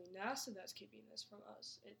necessarily NASA that's keeping this from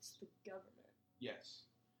us; it's the government. Yes,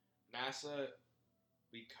 NASA,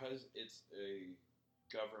 because it's a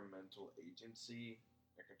governmental agency,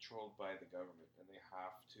 they're controlled by the government, and they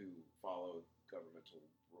have to follow governmental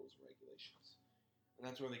rules and regulations. And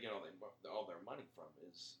that's where they get all their money from,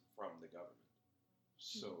 is from the government.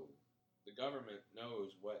 So the government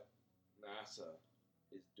knows what NASA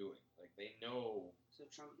is doing. Like, they know. so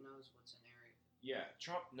Trump knows what's in Area. Yeah,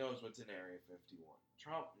 Trump knows what's in Area 51.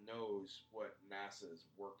 Trump knows what NASA is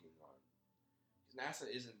working on. Because NASA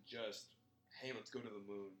isn't just, hey, let's go to the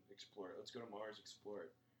moon, explore it. Let's go to Mars, explore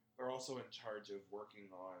it. They're also in charge of working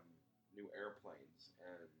on new airplanes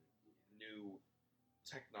and new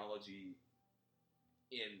technology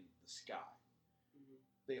in the sky. Mm-hmm.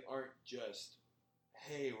 They aren't just,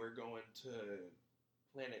 hey, we're going to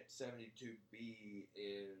planet 72b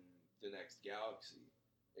in the next galaxy.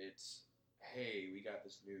 It's, hey, we got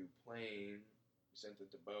this new plane. We sent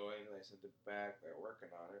it to Boeing. They sent it back. They're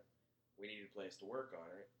working on it. We need a place to work on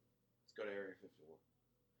it. Let's go to Area 51.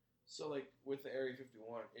 So, like, with the Area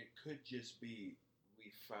 51, it could just be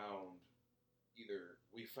we found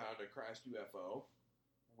a crashed UFO,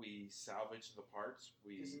 we salvaged the parts,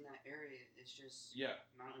 Because in that area, it's just yeah,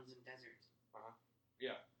 mountains and deserts.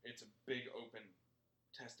 yeah, it's a big open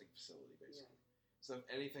testing facility, Yeah. basically. So if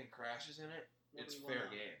anything crashes in it, it's Nobody will fair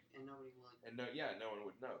know. game. And nobody will. And no one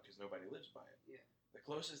would know because nobody lives by it. Yeah. The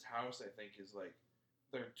closest house I think is like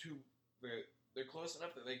they're close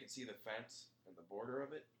enough that they can see the fence and the border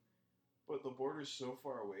of it, but the border's so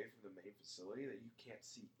far away from the main facility that you can't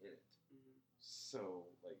see in it. Mm-hmm. So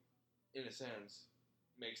like, in a sense,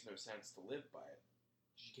 makes no sense to live by it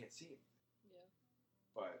because you can't see anything. Yeah.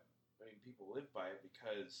 But I mean, people live by it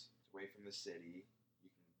because it's away from the city.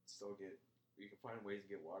 You can find ways to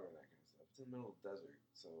get water and that kind of stuff. It's in the middle of the desert,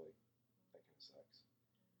 so like that kind of sucks.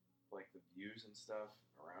 But, like the views and stuff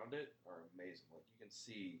around it are amazing. Like you can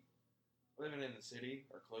see, living in the city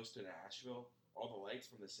or close to Nashville, all the lights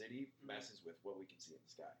from the city messes with what we can see in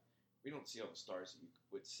the sky. We don't see all the stars that you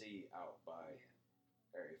would see out by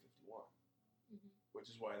Area 51, which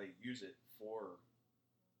is why they use it for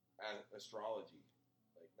astrology.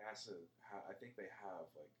 Like NASA, I think they have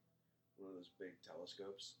like one of those big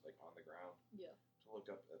telescopes like on the ground Yeah. to look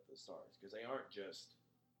up at the stars, because they aren't just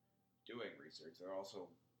doing research, they're also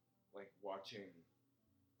like watching.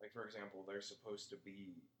 Like for example, there's supposed to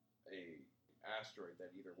be a asteroid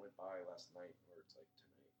that either went by last night or it's like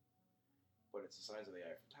tonight, but it's the size of the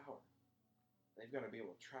Eiffel Tower. They've got to be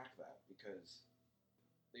able to track that because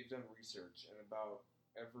they've done research, and about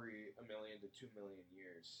every 1 million to 2 million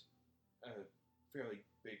years, a fairly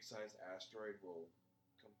big-sized asteroid will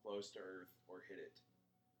come close to Earth or hit it.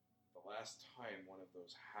 The last time one of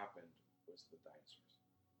those happened was the dinosaurs,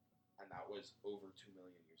 and that was over 2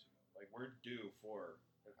 million years ago. Like, we're due for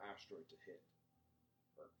an asteroid to hit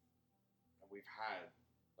Earth, and we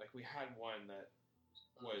had one that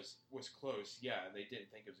was close. Yeah, they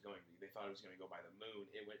didn't think it was going to be. They thought it was going to go by the moon.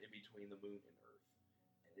 It went in between the moon and Earth,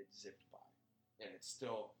 and it zipped by. And it's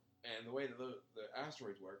still. And the way that the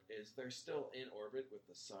asteroids work is they're still in orbit with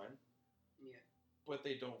the sun. Yeah. But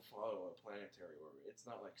they don't follow a planetary orbit. It's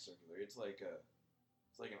not like circular. It's like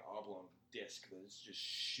an oblong disc that is just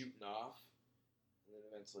shooting off, and then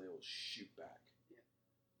eventually it will shoot back. Yeah.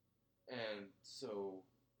 And so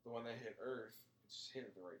the one that hit Earth, it just hit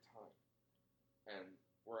at the right time. And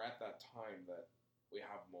we're at that time that we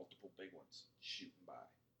have multiple big ones shooting by.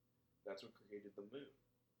 That's what created the moon.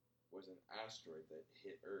 Was an asteroid that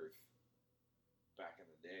hit Earth back in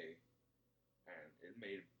the day, and it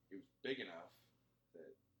was big enough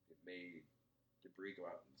that it made debris go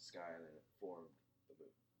out in the sky, and then it formed the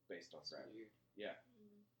moon based on That's gravity. weird. Yeah,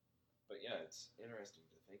 but yeah, it's interesting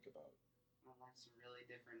to think about. My life's really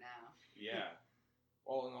different now. Yeah.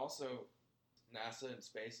 Well, and also NASA and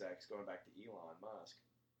SpaceX, going back to Elon Musk,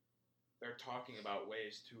 they're talking about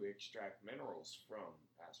ways to extract minerals from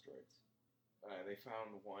asteroids. They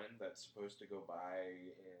found one that's supposed to go by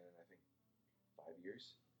in, I think, 5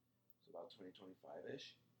 years. It's about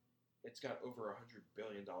 2025-ish. It's got over $100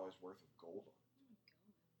 billion worth of gold on it.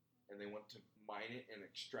 And they want to mine it and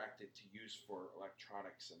extract it to use for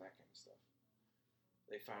electronics and that kind of stuff.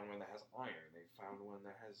 They found one that has iron. They found one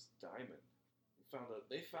that has diamond.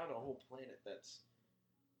 They found a whole planet that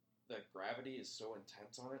gravity is so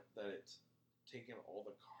intense on it that it's taken all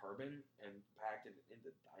the carbon and packed it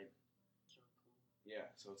into diamond. So cool. Yeah,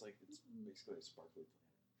 so it's basically a sparkly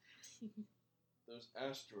planet. Those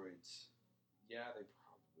asteroids, yeah, they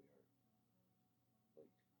probably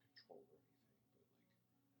aren't controlled or anything, but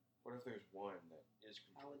what if there's one that is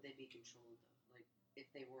controlled? How would they be controlled though? Like, if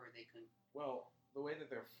they were, they couldn't. Well, the way that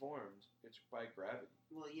they're formed, it's by gravity.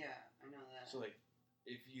 Well, yeah, I know that. So,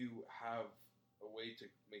 if you have a way to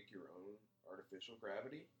make your own artificial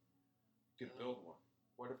gravity, you could build one.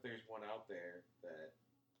 What if there's one out there that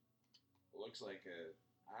looks like an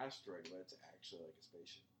asteroid, but it's actually like a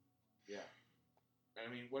spaceship? Yeah. I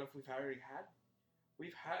mean, what if we've had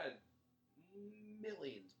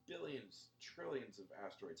millions, billions, trillions of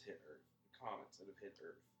asteroids hit Earth, comets that have hit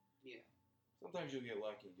Earth. Yeah. Sometimes you'll get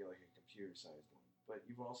lucky and get like a computer-sized one, but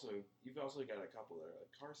you've also got a couple that are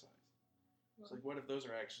like car-sized. It's like, what if those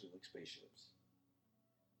are actually like spaceships?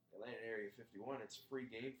 They land in Area 51, it's free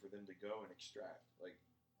game for them to go and extract. Like,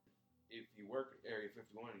 if you work at Area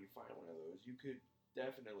 51 and you find one of those, you could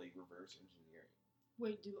definitely reverse engineering.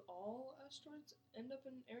 Wait, do all asteroids end up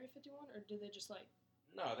in Area 51, or do they just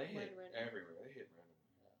No, they hit randomly? everywhere. They hit randomly.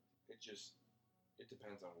 It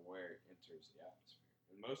depends on where it enters the atmosphere.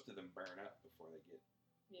 And most of them burn up before they get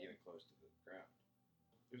even close to the ground.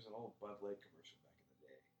 There was an old Bud Light commercial back in the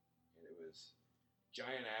day, and it was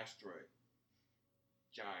giant asteroid.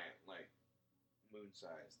 Giant, like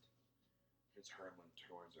moon-sized. It's hurtling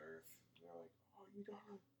towards Earth. And they're like, oh, you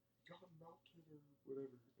gotta melt it or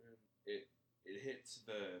whatever. And it hits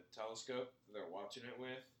the telescope that they're watching it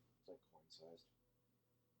with. It's like coin-sized.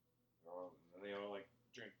 And they all like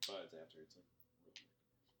drink buds after. It's like really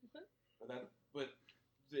weird. But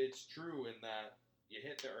it's true in that you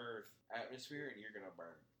hit the Earth atmosphere and you're gonna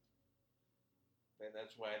burn. And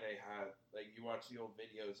that's why they had, like, you watch the old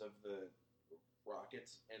videos of the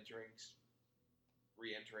rockets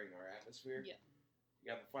re-entering our atmosphere. Yeah. You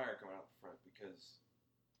got the fire coming out the front because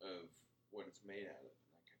of what it's made out of and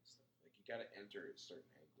that kind of stuff. Like, you got to enter at a certain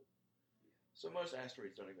angle. Yeah. So most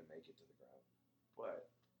asteroids don't even make it to the ground. But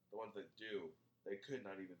the ones that do, they could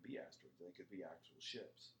not even be asteroids. They could be actual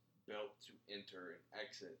ships built to enter and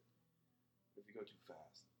exit. If you go too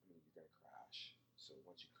fast, I mean, you're going to crash. So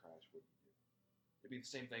once you crash, what do you do? It'd be the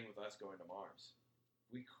same thing with us going to Mars.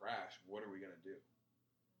 If we crash, what are we going to do?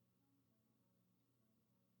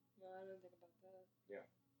 No, I didn't think about that. Yeah.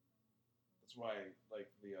 That's why,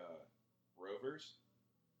 like, the rovers,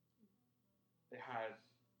 they had,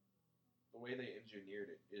 the way they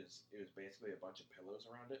engineered it is it was basically a bunch of pillows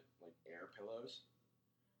around it, like air pillows,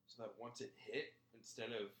 so that once it hit,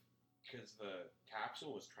 instead of, because the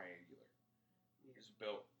capsule was triangular, it was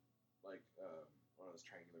built like one of those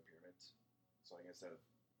triangular pyramids. So like instead of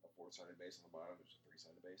a 4-sided base on the bottom, there's a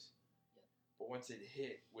 3-sided base. Yeah. But once it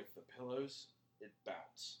hit with the pillows, it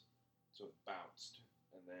bounced. So it bounced,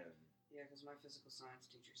 and then Yeah, because my physical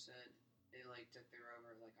science teacher said it like took the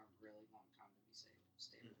rover like a really long time to be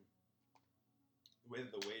stable. The way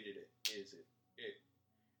that the weighted it is it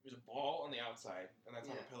was a ball on the outside, and that's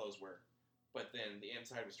how the Yeah. pillows were. But then the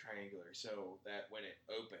inside was triangular, so that when it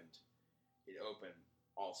opened,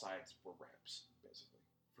 all sides were ramps, basically,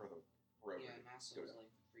 for the rover. Yeah, to NASA go was down.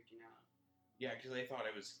 like freaking out. Yeah, because they thought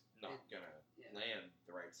it was not gonna Yeah. land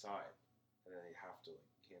the right side, and then they have to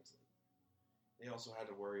like cancel it. They also had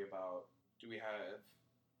to worry about, do we have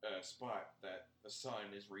a spot that the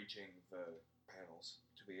sun is reaching the panels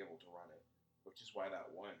to be able to run it, which is why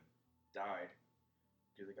that one died,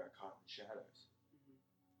 because it got caught in shadows. Mhm.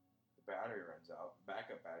 The battery runs out,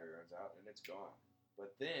 backup battery runs out, and it's gone.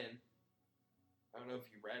 But then, I don't know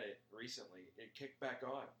if you read it recently, it kicked back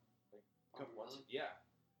on. Like a couple months. Really? Yeah.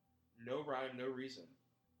 No rhyme, no reason.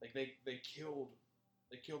 Like they killed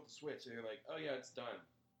the switch. They were like, oh yeah, it's done.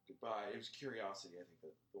 Goodbye. It was Curiosity, I think,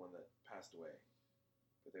 the one that passed away.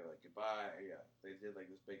 But they were like, goodbye. Yeah. They did like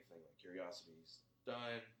this big thing, like Curiosity's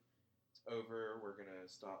done. It's over. We're gonna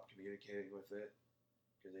stop communicating with it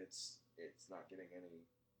because it's not getting any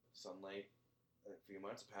sunlight. A few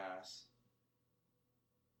months pass,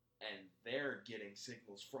 and they're getting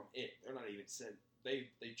signals from it. They're not even sent. They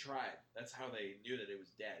tried. That's how they knew that it was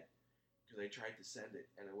dead, because they tried to send it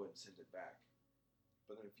and it wouldn't send it back.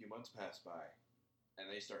 But then a few months pass by, and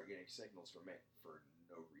they start getting signals from it for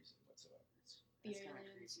no reason whatsoever. That's The kind of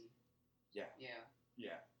aliens. creepy. Yeah, Yeah.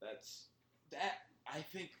 yeah. That's that. I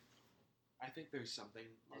think there's something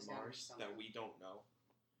on There's gotta be Mars something. that we don't know,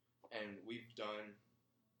 and we've done.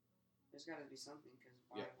 There's got to be something, because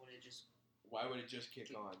why Yeah. would it just? Why would it just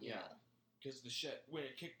kick on? Yeah. Because when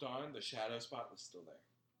it kicked on, the shadow spot was still there.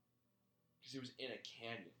 Because it was in a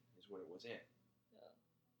canyon, is what it was in. Yeah.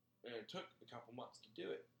 And it took a couple months to do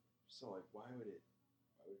it. So like, why would it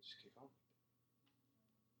just kick on?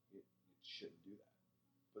 It shouldn't do that.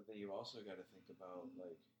 But then you've also got to think about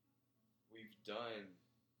like, we've done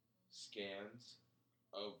scans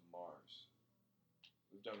of Mars.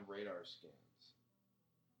 We've done radar scans.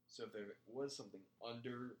 So if there was something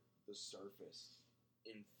under the surface,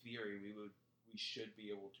 in theory, we should be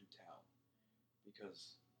able to tell,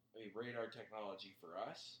 because radar technology for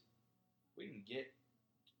us, we can get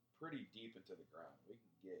pretty deep into the ground. We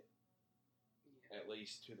can get Yeah. at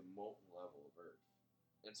least to the molten level of Earth,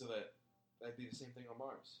 and so that'd be the same thing on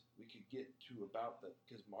Mars. We could get to about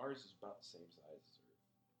because Mars is about the same size as Earth.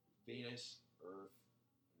 Venus, Earth,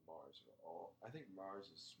 and Mars are all. I think Mars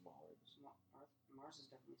is smaller. Mars is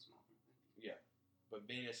definitely smaller than Venus. Yeah, but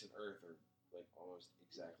Venus and Earth are like almost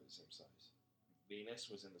exactly the same size. If Venus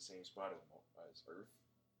was in the same spot as Earth,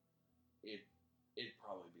 it'd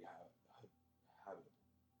probably be habitable.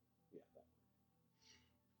 Yeah, that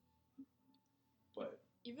word. But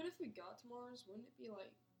Even if we got to Mars, wouldn't it be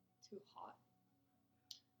like too hot?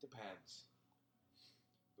 depends.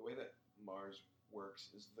 The way that Mars works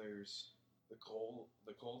is there's the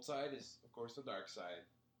cold side is of course the dark side.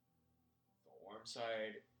 The warm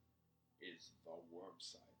side is the warm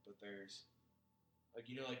side. But there's like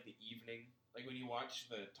like the evening, like when you watch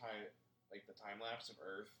the time lapse of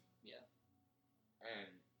Earth. Yeah. And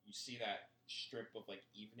you see that strip of like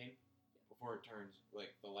evening before it turns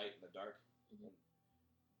like the light and the dark. Mhm. And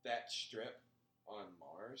that strip on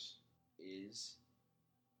Mars is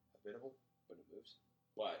habitable, but it moves.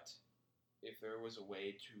 But if there was a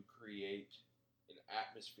way to create an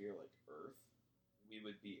atmosphere like Earth, we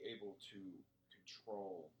would be able to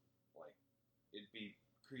control, like, it'd be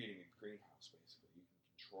creating a greenhouse, basically. You can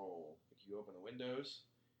control, like, you open the windows,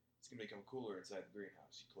 it's going to become cooler inside the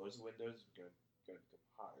greenhouse. You close the windows, it's going to become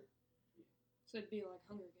hotter. So it'd be like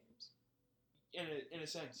Hunger Games. In a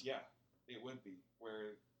sense, yeah, it would be,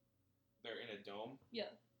 where they're in a dome.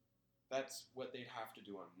 Yeah. That's what they'd have to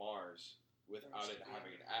do on Mars without it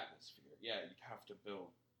having an atmosphere. Yeah, you'd have to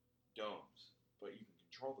build domes, but you can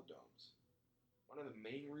control the domes. One of the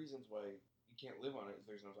main reasons why you can't live on it is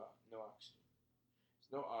there's no oxygen.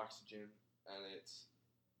 There's no oxygen, and its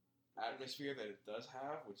atmosphere that it does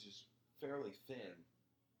have, which is fairly thin,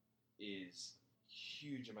 is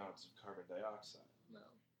huge amounts of carbon dioxide. No.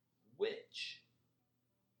 Which,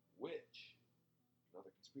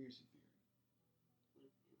 another conspiracy theory.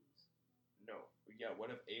 No, yeah, what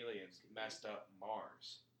if aliens messed up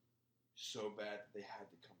Mars so bad that they had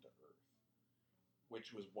to come to Earth?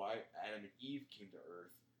 Which was why Adam and Eve came to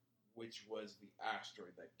Earth, which was the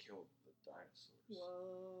asteroid that killed the dinosaurs.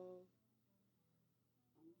 Whoa.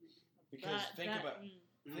 Because think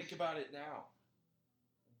mm. about it now.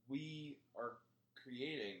 We are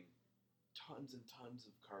creating tons and tons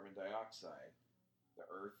of carbon dioxide. The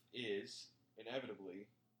Earth is inevitably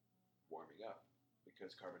warming up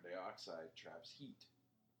because carbon dioxide traps heat.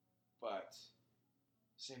 But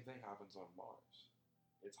same thing happens on Mars.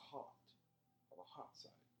 It's hot on the hot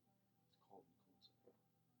side. It's cold on the cold side.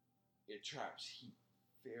 It traps heat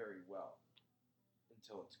very well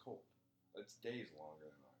until it's cold. It's days longer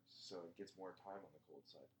than ours, so it gets more time on the cold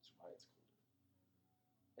side. That's why it's colder.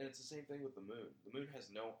 And it's the same thing with the moon. The moon has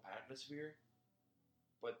no atmosphere,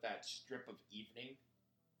 but that strip of evening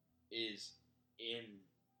is in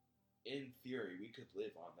theory, we could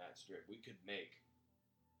live on that strip. We could make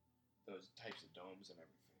those types of domes and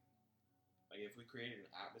everything. Like if we created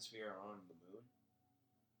an atmosphere on the moon,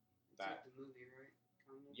 It's like the movie, right?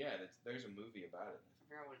 Kind of? yeah, there's a movie about it. I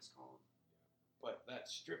forgot what it's called. But that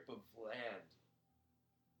strip of land,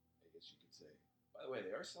 I guess you could say. By the way,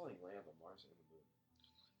 they are selling land on Mars and the moon.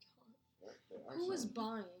 They are Who is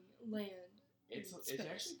selling- buying land? It's in it's space?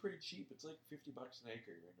 actually pretty cheap. It's like $50 an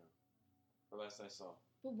acre right now. The last I saw.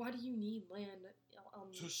 But why do you need land?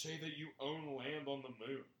 To say that you own land on the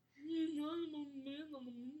moon. land on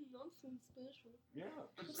the moon. That's so special. Yeah.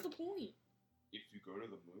 What's the point? If you go to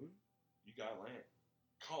the moon, you got land.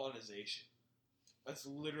 Colonization. That's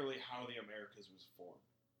literally how the Americas was formed.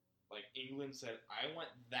 Like England said, I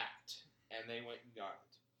want that, and they went and got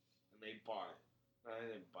it, and they bought it. No,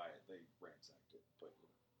 they didn't buy it; they ransacked it. But you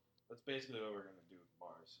know, that's basically what we're gonna do with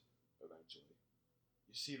Mars eventually.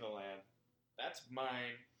 You see the land? That's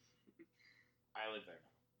mine. I live there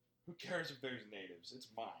now. Who cares if there's natives?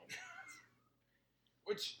 It's mine.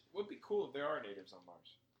 Which would be cool if there are natives on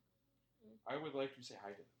Mars. I would like to say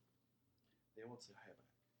hi to them. They won't say hi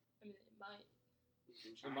back. I mean, it might. We've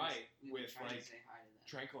been It trying might, to, we've been with, trying like, to say hi to them.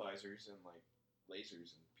 Tranquilizers and like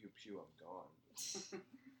lasers and pew pew. I'm gone.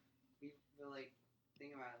 But like,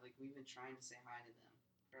 think about it. Like, we've been trying to say hi to them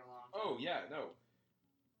for a long time. Oh yeah, no.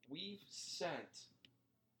 We've sent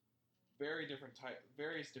various different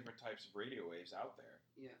types of radio waves out there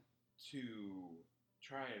Yeah. to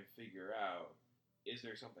try and figure out, is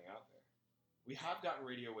there something out there? We have gotten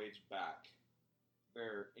radio waves back.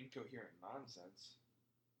 They're incoherent nonsense.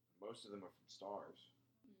 Most of them are from stars.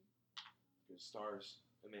 Because stars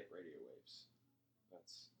emit radio waves.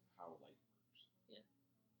 That's how light moves. Yeah.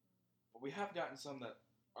 But we have gotten some that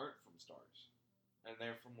aren't from stars. And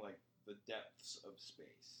they're from, like, the depths of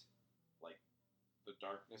space. Like, the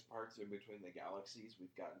darkness parts in between the galaxies,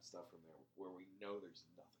 we've gotten stuff from there where we know there's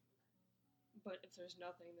nothing there. But if there's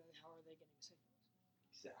nothing, then how are they getting signals?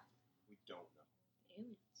 Exactly. We don't know.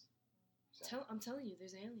 Aliens. Exactly. I'm telling you,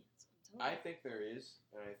 there's aliens. I'm I telling think there is,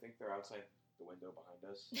 and I think they're outside the window behind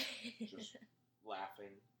us, you. just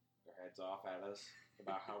laughing their heads off at us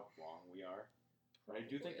about how wrong we are. But I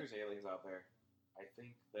do think there's aliens out there. I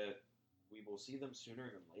think that we will see them sooner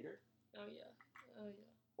than later, Oh yeah. Oh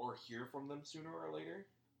yeah. or hear from them sooner or later.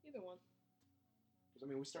 Either one. Because,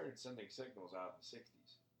 I mean, we started sending signals out in the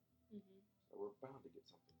 60s, Mm-hmm. so we're bound to get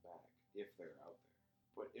something back if they're out there.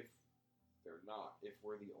 But if they're not, if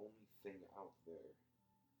we're the only thing out there,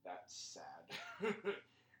 that's sad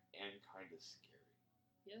and kind of scary.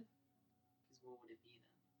 Because what would it be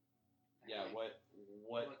then? Yeah, Like,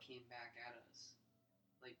 what what came back at us?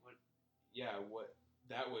 Like, what? yeah, what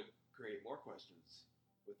that would create more questions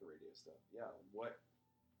with the radio stuff. Yeah, what?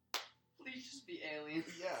 Please just be aliens.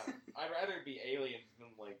 Yeah, I'd rather be aliens than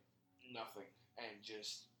like nothing and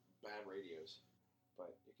just bad radios.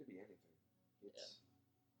 But it could be anything. It's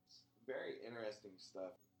very interesting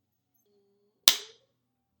stuff.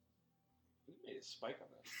 You made a spike on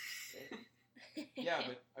that. Yeah,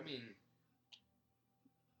 but I mean,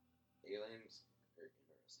 aliens are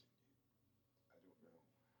interesting. I don't know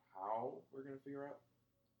how we're gonna figure out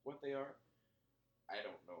what they are. I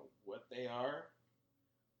don't know what they are.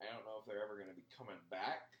 I don't know if they're ever gonna be coming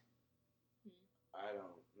back. I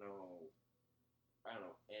don't know. I don't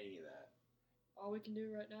know any of that. All we can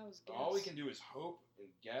do right now is guess. All we can do is hope and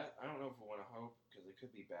get. I don't know if we want to hope because they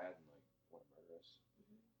could be bad and like want to murder us.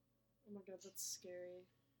 Oh my god, that's scary.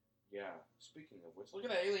 Yeah. Speaking of which, look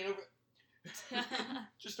at that alien over.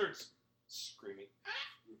 Just starts screaming.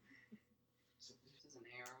 This is an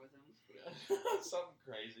error with him. Something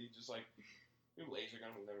crazy, just like new laser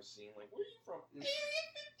gun we've never seen. Like, where are you from? Alien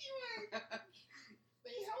 51.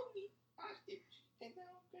 They held me hostage, and now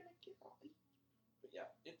I'm gonna get all you. But yeah,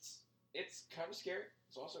 it's kind of scary.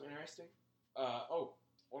 It's also interesting.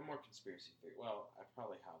 One more conspiracy theory. Well, I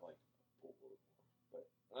probably have like a full load more, but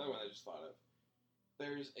another one I just thought of.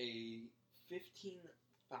 There's a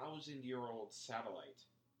 15,000-year-old satellite.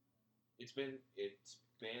 It's been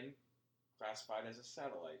classified as a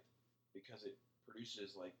satellite because it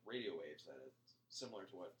produces like radio waves that is similar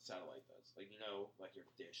to what satellite does. Like, you know, like your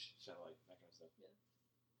dish satellite, that kind of stuff. Yeah.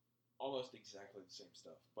 almost exactly the same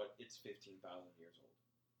stuff, but it's 15,000 years old.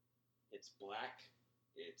 It's black.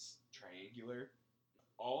 It's triangular.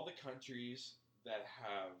 All the countries that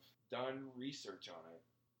have done research on it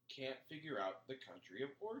can't figure out the country of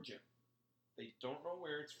origin. They don't know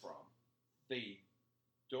where it's from. They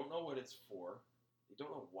don't know what it's for. They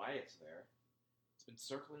don't know why it's there. It's been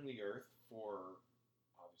circling the Earth for,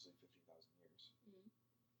 obviously, 15,000 years. Mhm.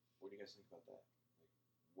 What do you guys think about that? Like,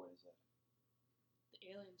 what is that?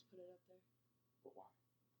 The aliens put it up there. But why?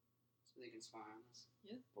 So they can spy on us.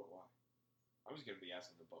 But why? I was going to be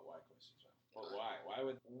asking the but why questions now. But why?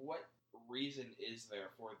 What reason is there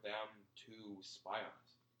for them to spy on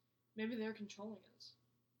us? Maybe they're controlling us.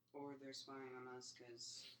 Or they're spying on us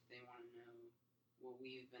because they want to know what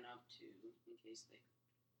we've been up to in case they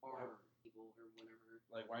are people or whatever.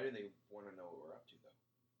 Like, why do they want to know what we're up to, though?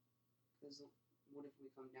 Because what if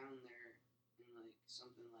we come down there and, like,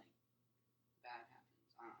 something, like, bad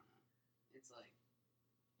happens? I don't know. It's like...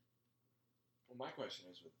 Well, my question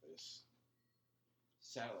is with this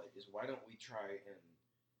satellite is why don't we try and...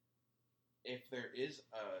 If there is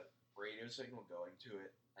a radio signal going to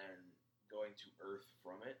it and going to Earth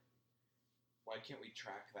from it, why can't we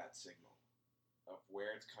track that signal of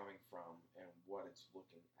where it's coming from and what it's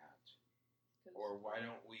looking at? Or why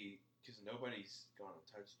don't we, because nobody's gone and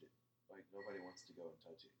touched it. Like, nobody wants to go and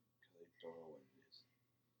touch it because they don't know what it is.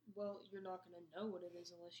 Well, you're not going to know what it is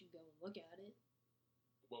unless you go and look at it.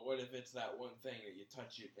 But what if it's that one thing that you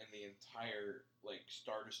touch it and the entire, like,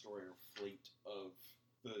 Star Destroyer fleet of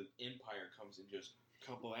the Empire comes and just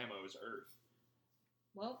kablamos Earth?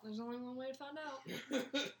 Well, there's only one way to find out.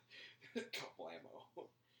 Kablamo.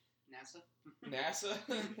 NASA? NASA?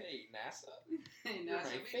 Hey, NASA? Hey, You're NASA,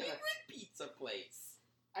 my we favorite gotta... pizza place.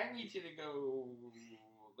 I need you to go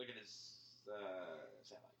look at this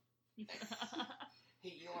satellite.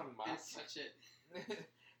 Hey, Elon And Musk. touch it.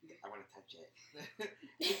 I want to touch it.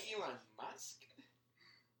 Hey, Elon Musk.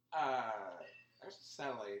 There's a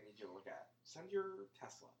satellite I need you to look at. Send your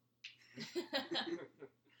Tesla.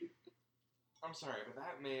 I'm sorry, but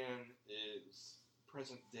that man is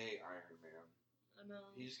present day Iron Man. I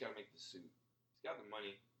know. He just got to make the suit. He's got the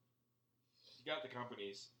money. He's got the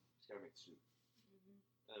companies. He's got to make the suit. Mhm.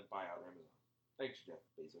 And then buy out Amazon. Thanks, Jeff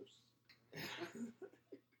Bezos.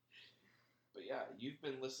 But yeah, you've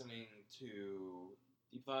been listening to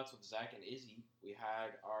Deep Thoughts with Zach and Izzy. We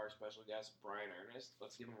had our special guest, Brian Ernest.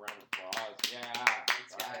 Let's give him a round of applause. Yeah.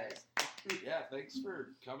 Thanks, Brian. guys. Yeah, thanks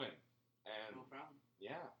for coming. And No problem.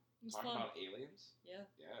 yeah, It was talk fun. about aliens. Yeah.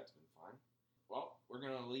 Yeah, it's been fun. Well, we're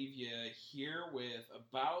going to leave you here with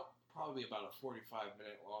probably about a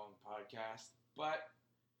 45-minute long podcast, but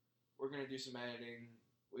we're going to do some editing.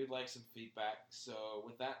 We'd like some feedback. So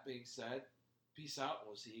with that being said, peace out, and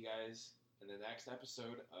we'll see you guys in the next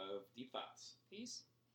episode of Deep Thoughts. Peace.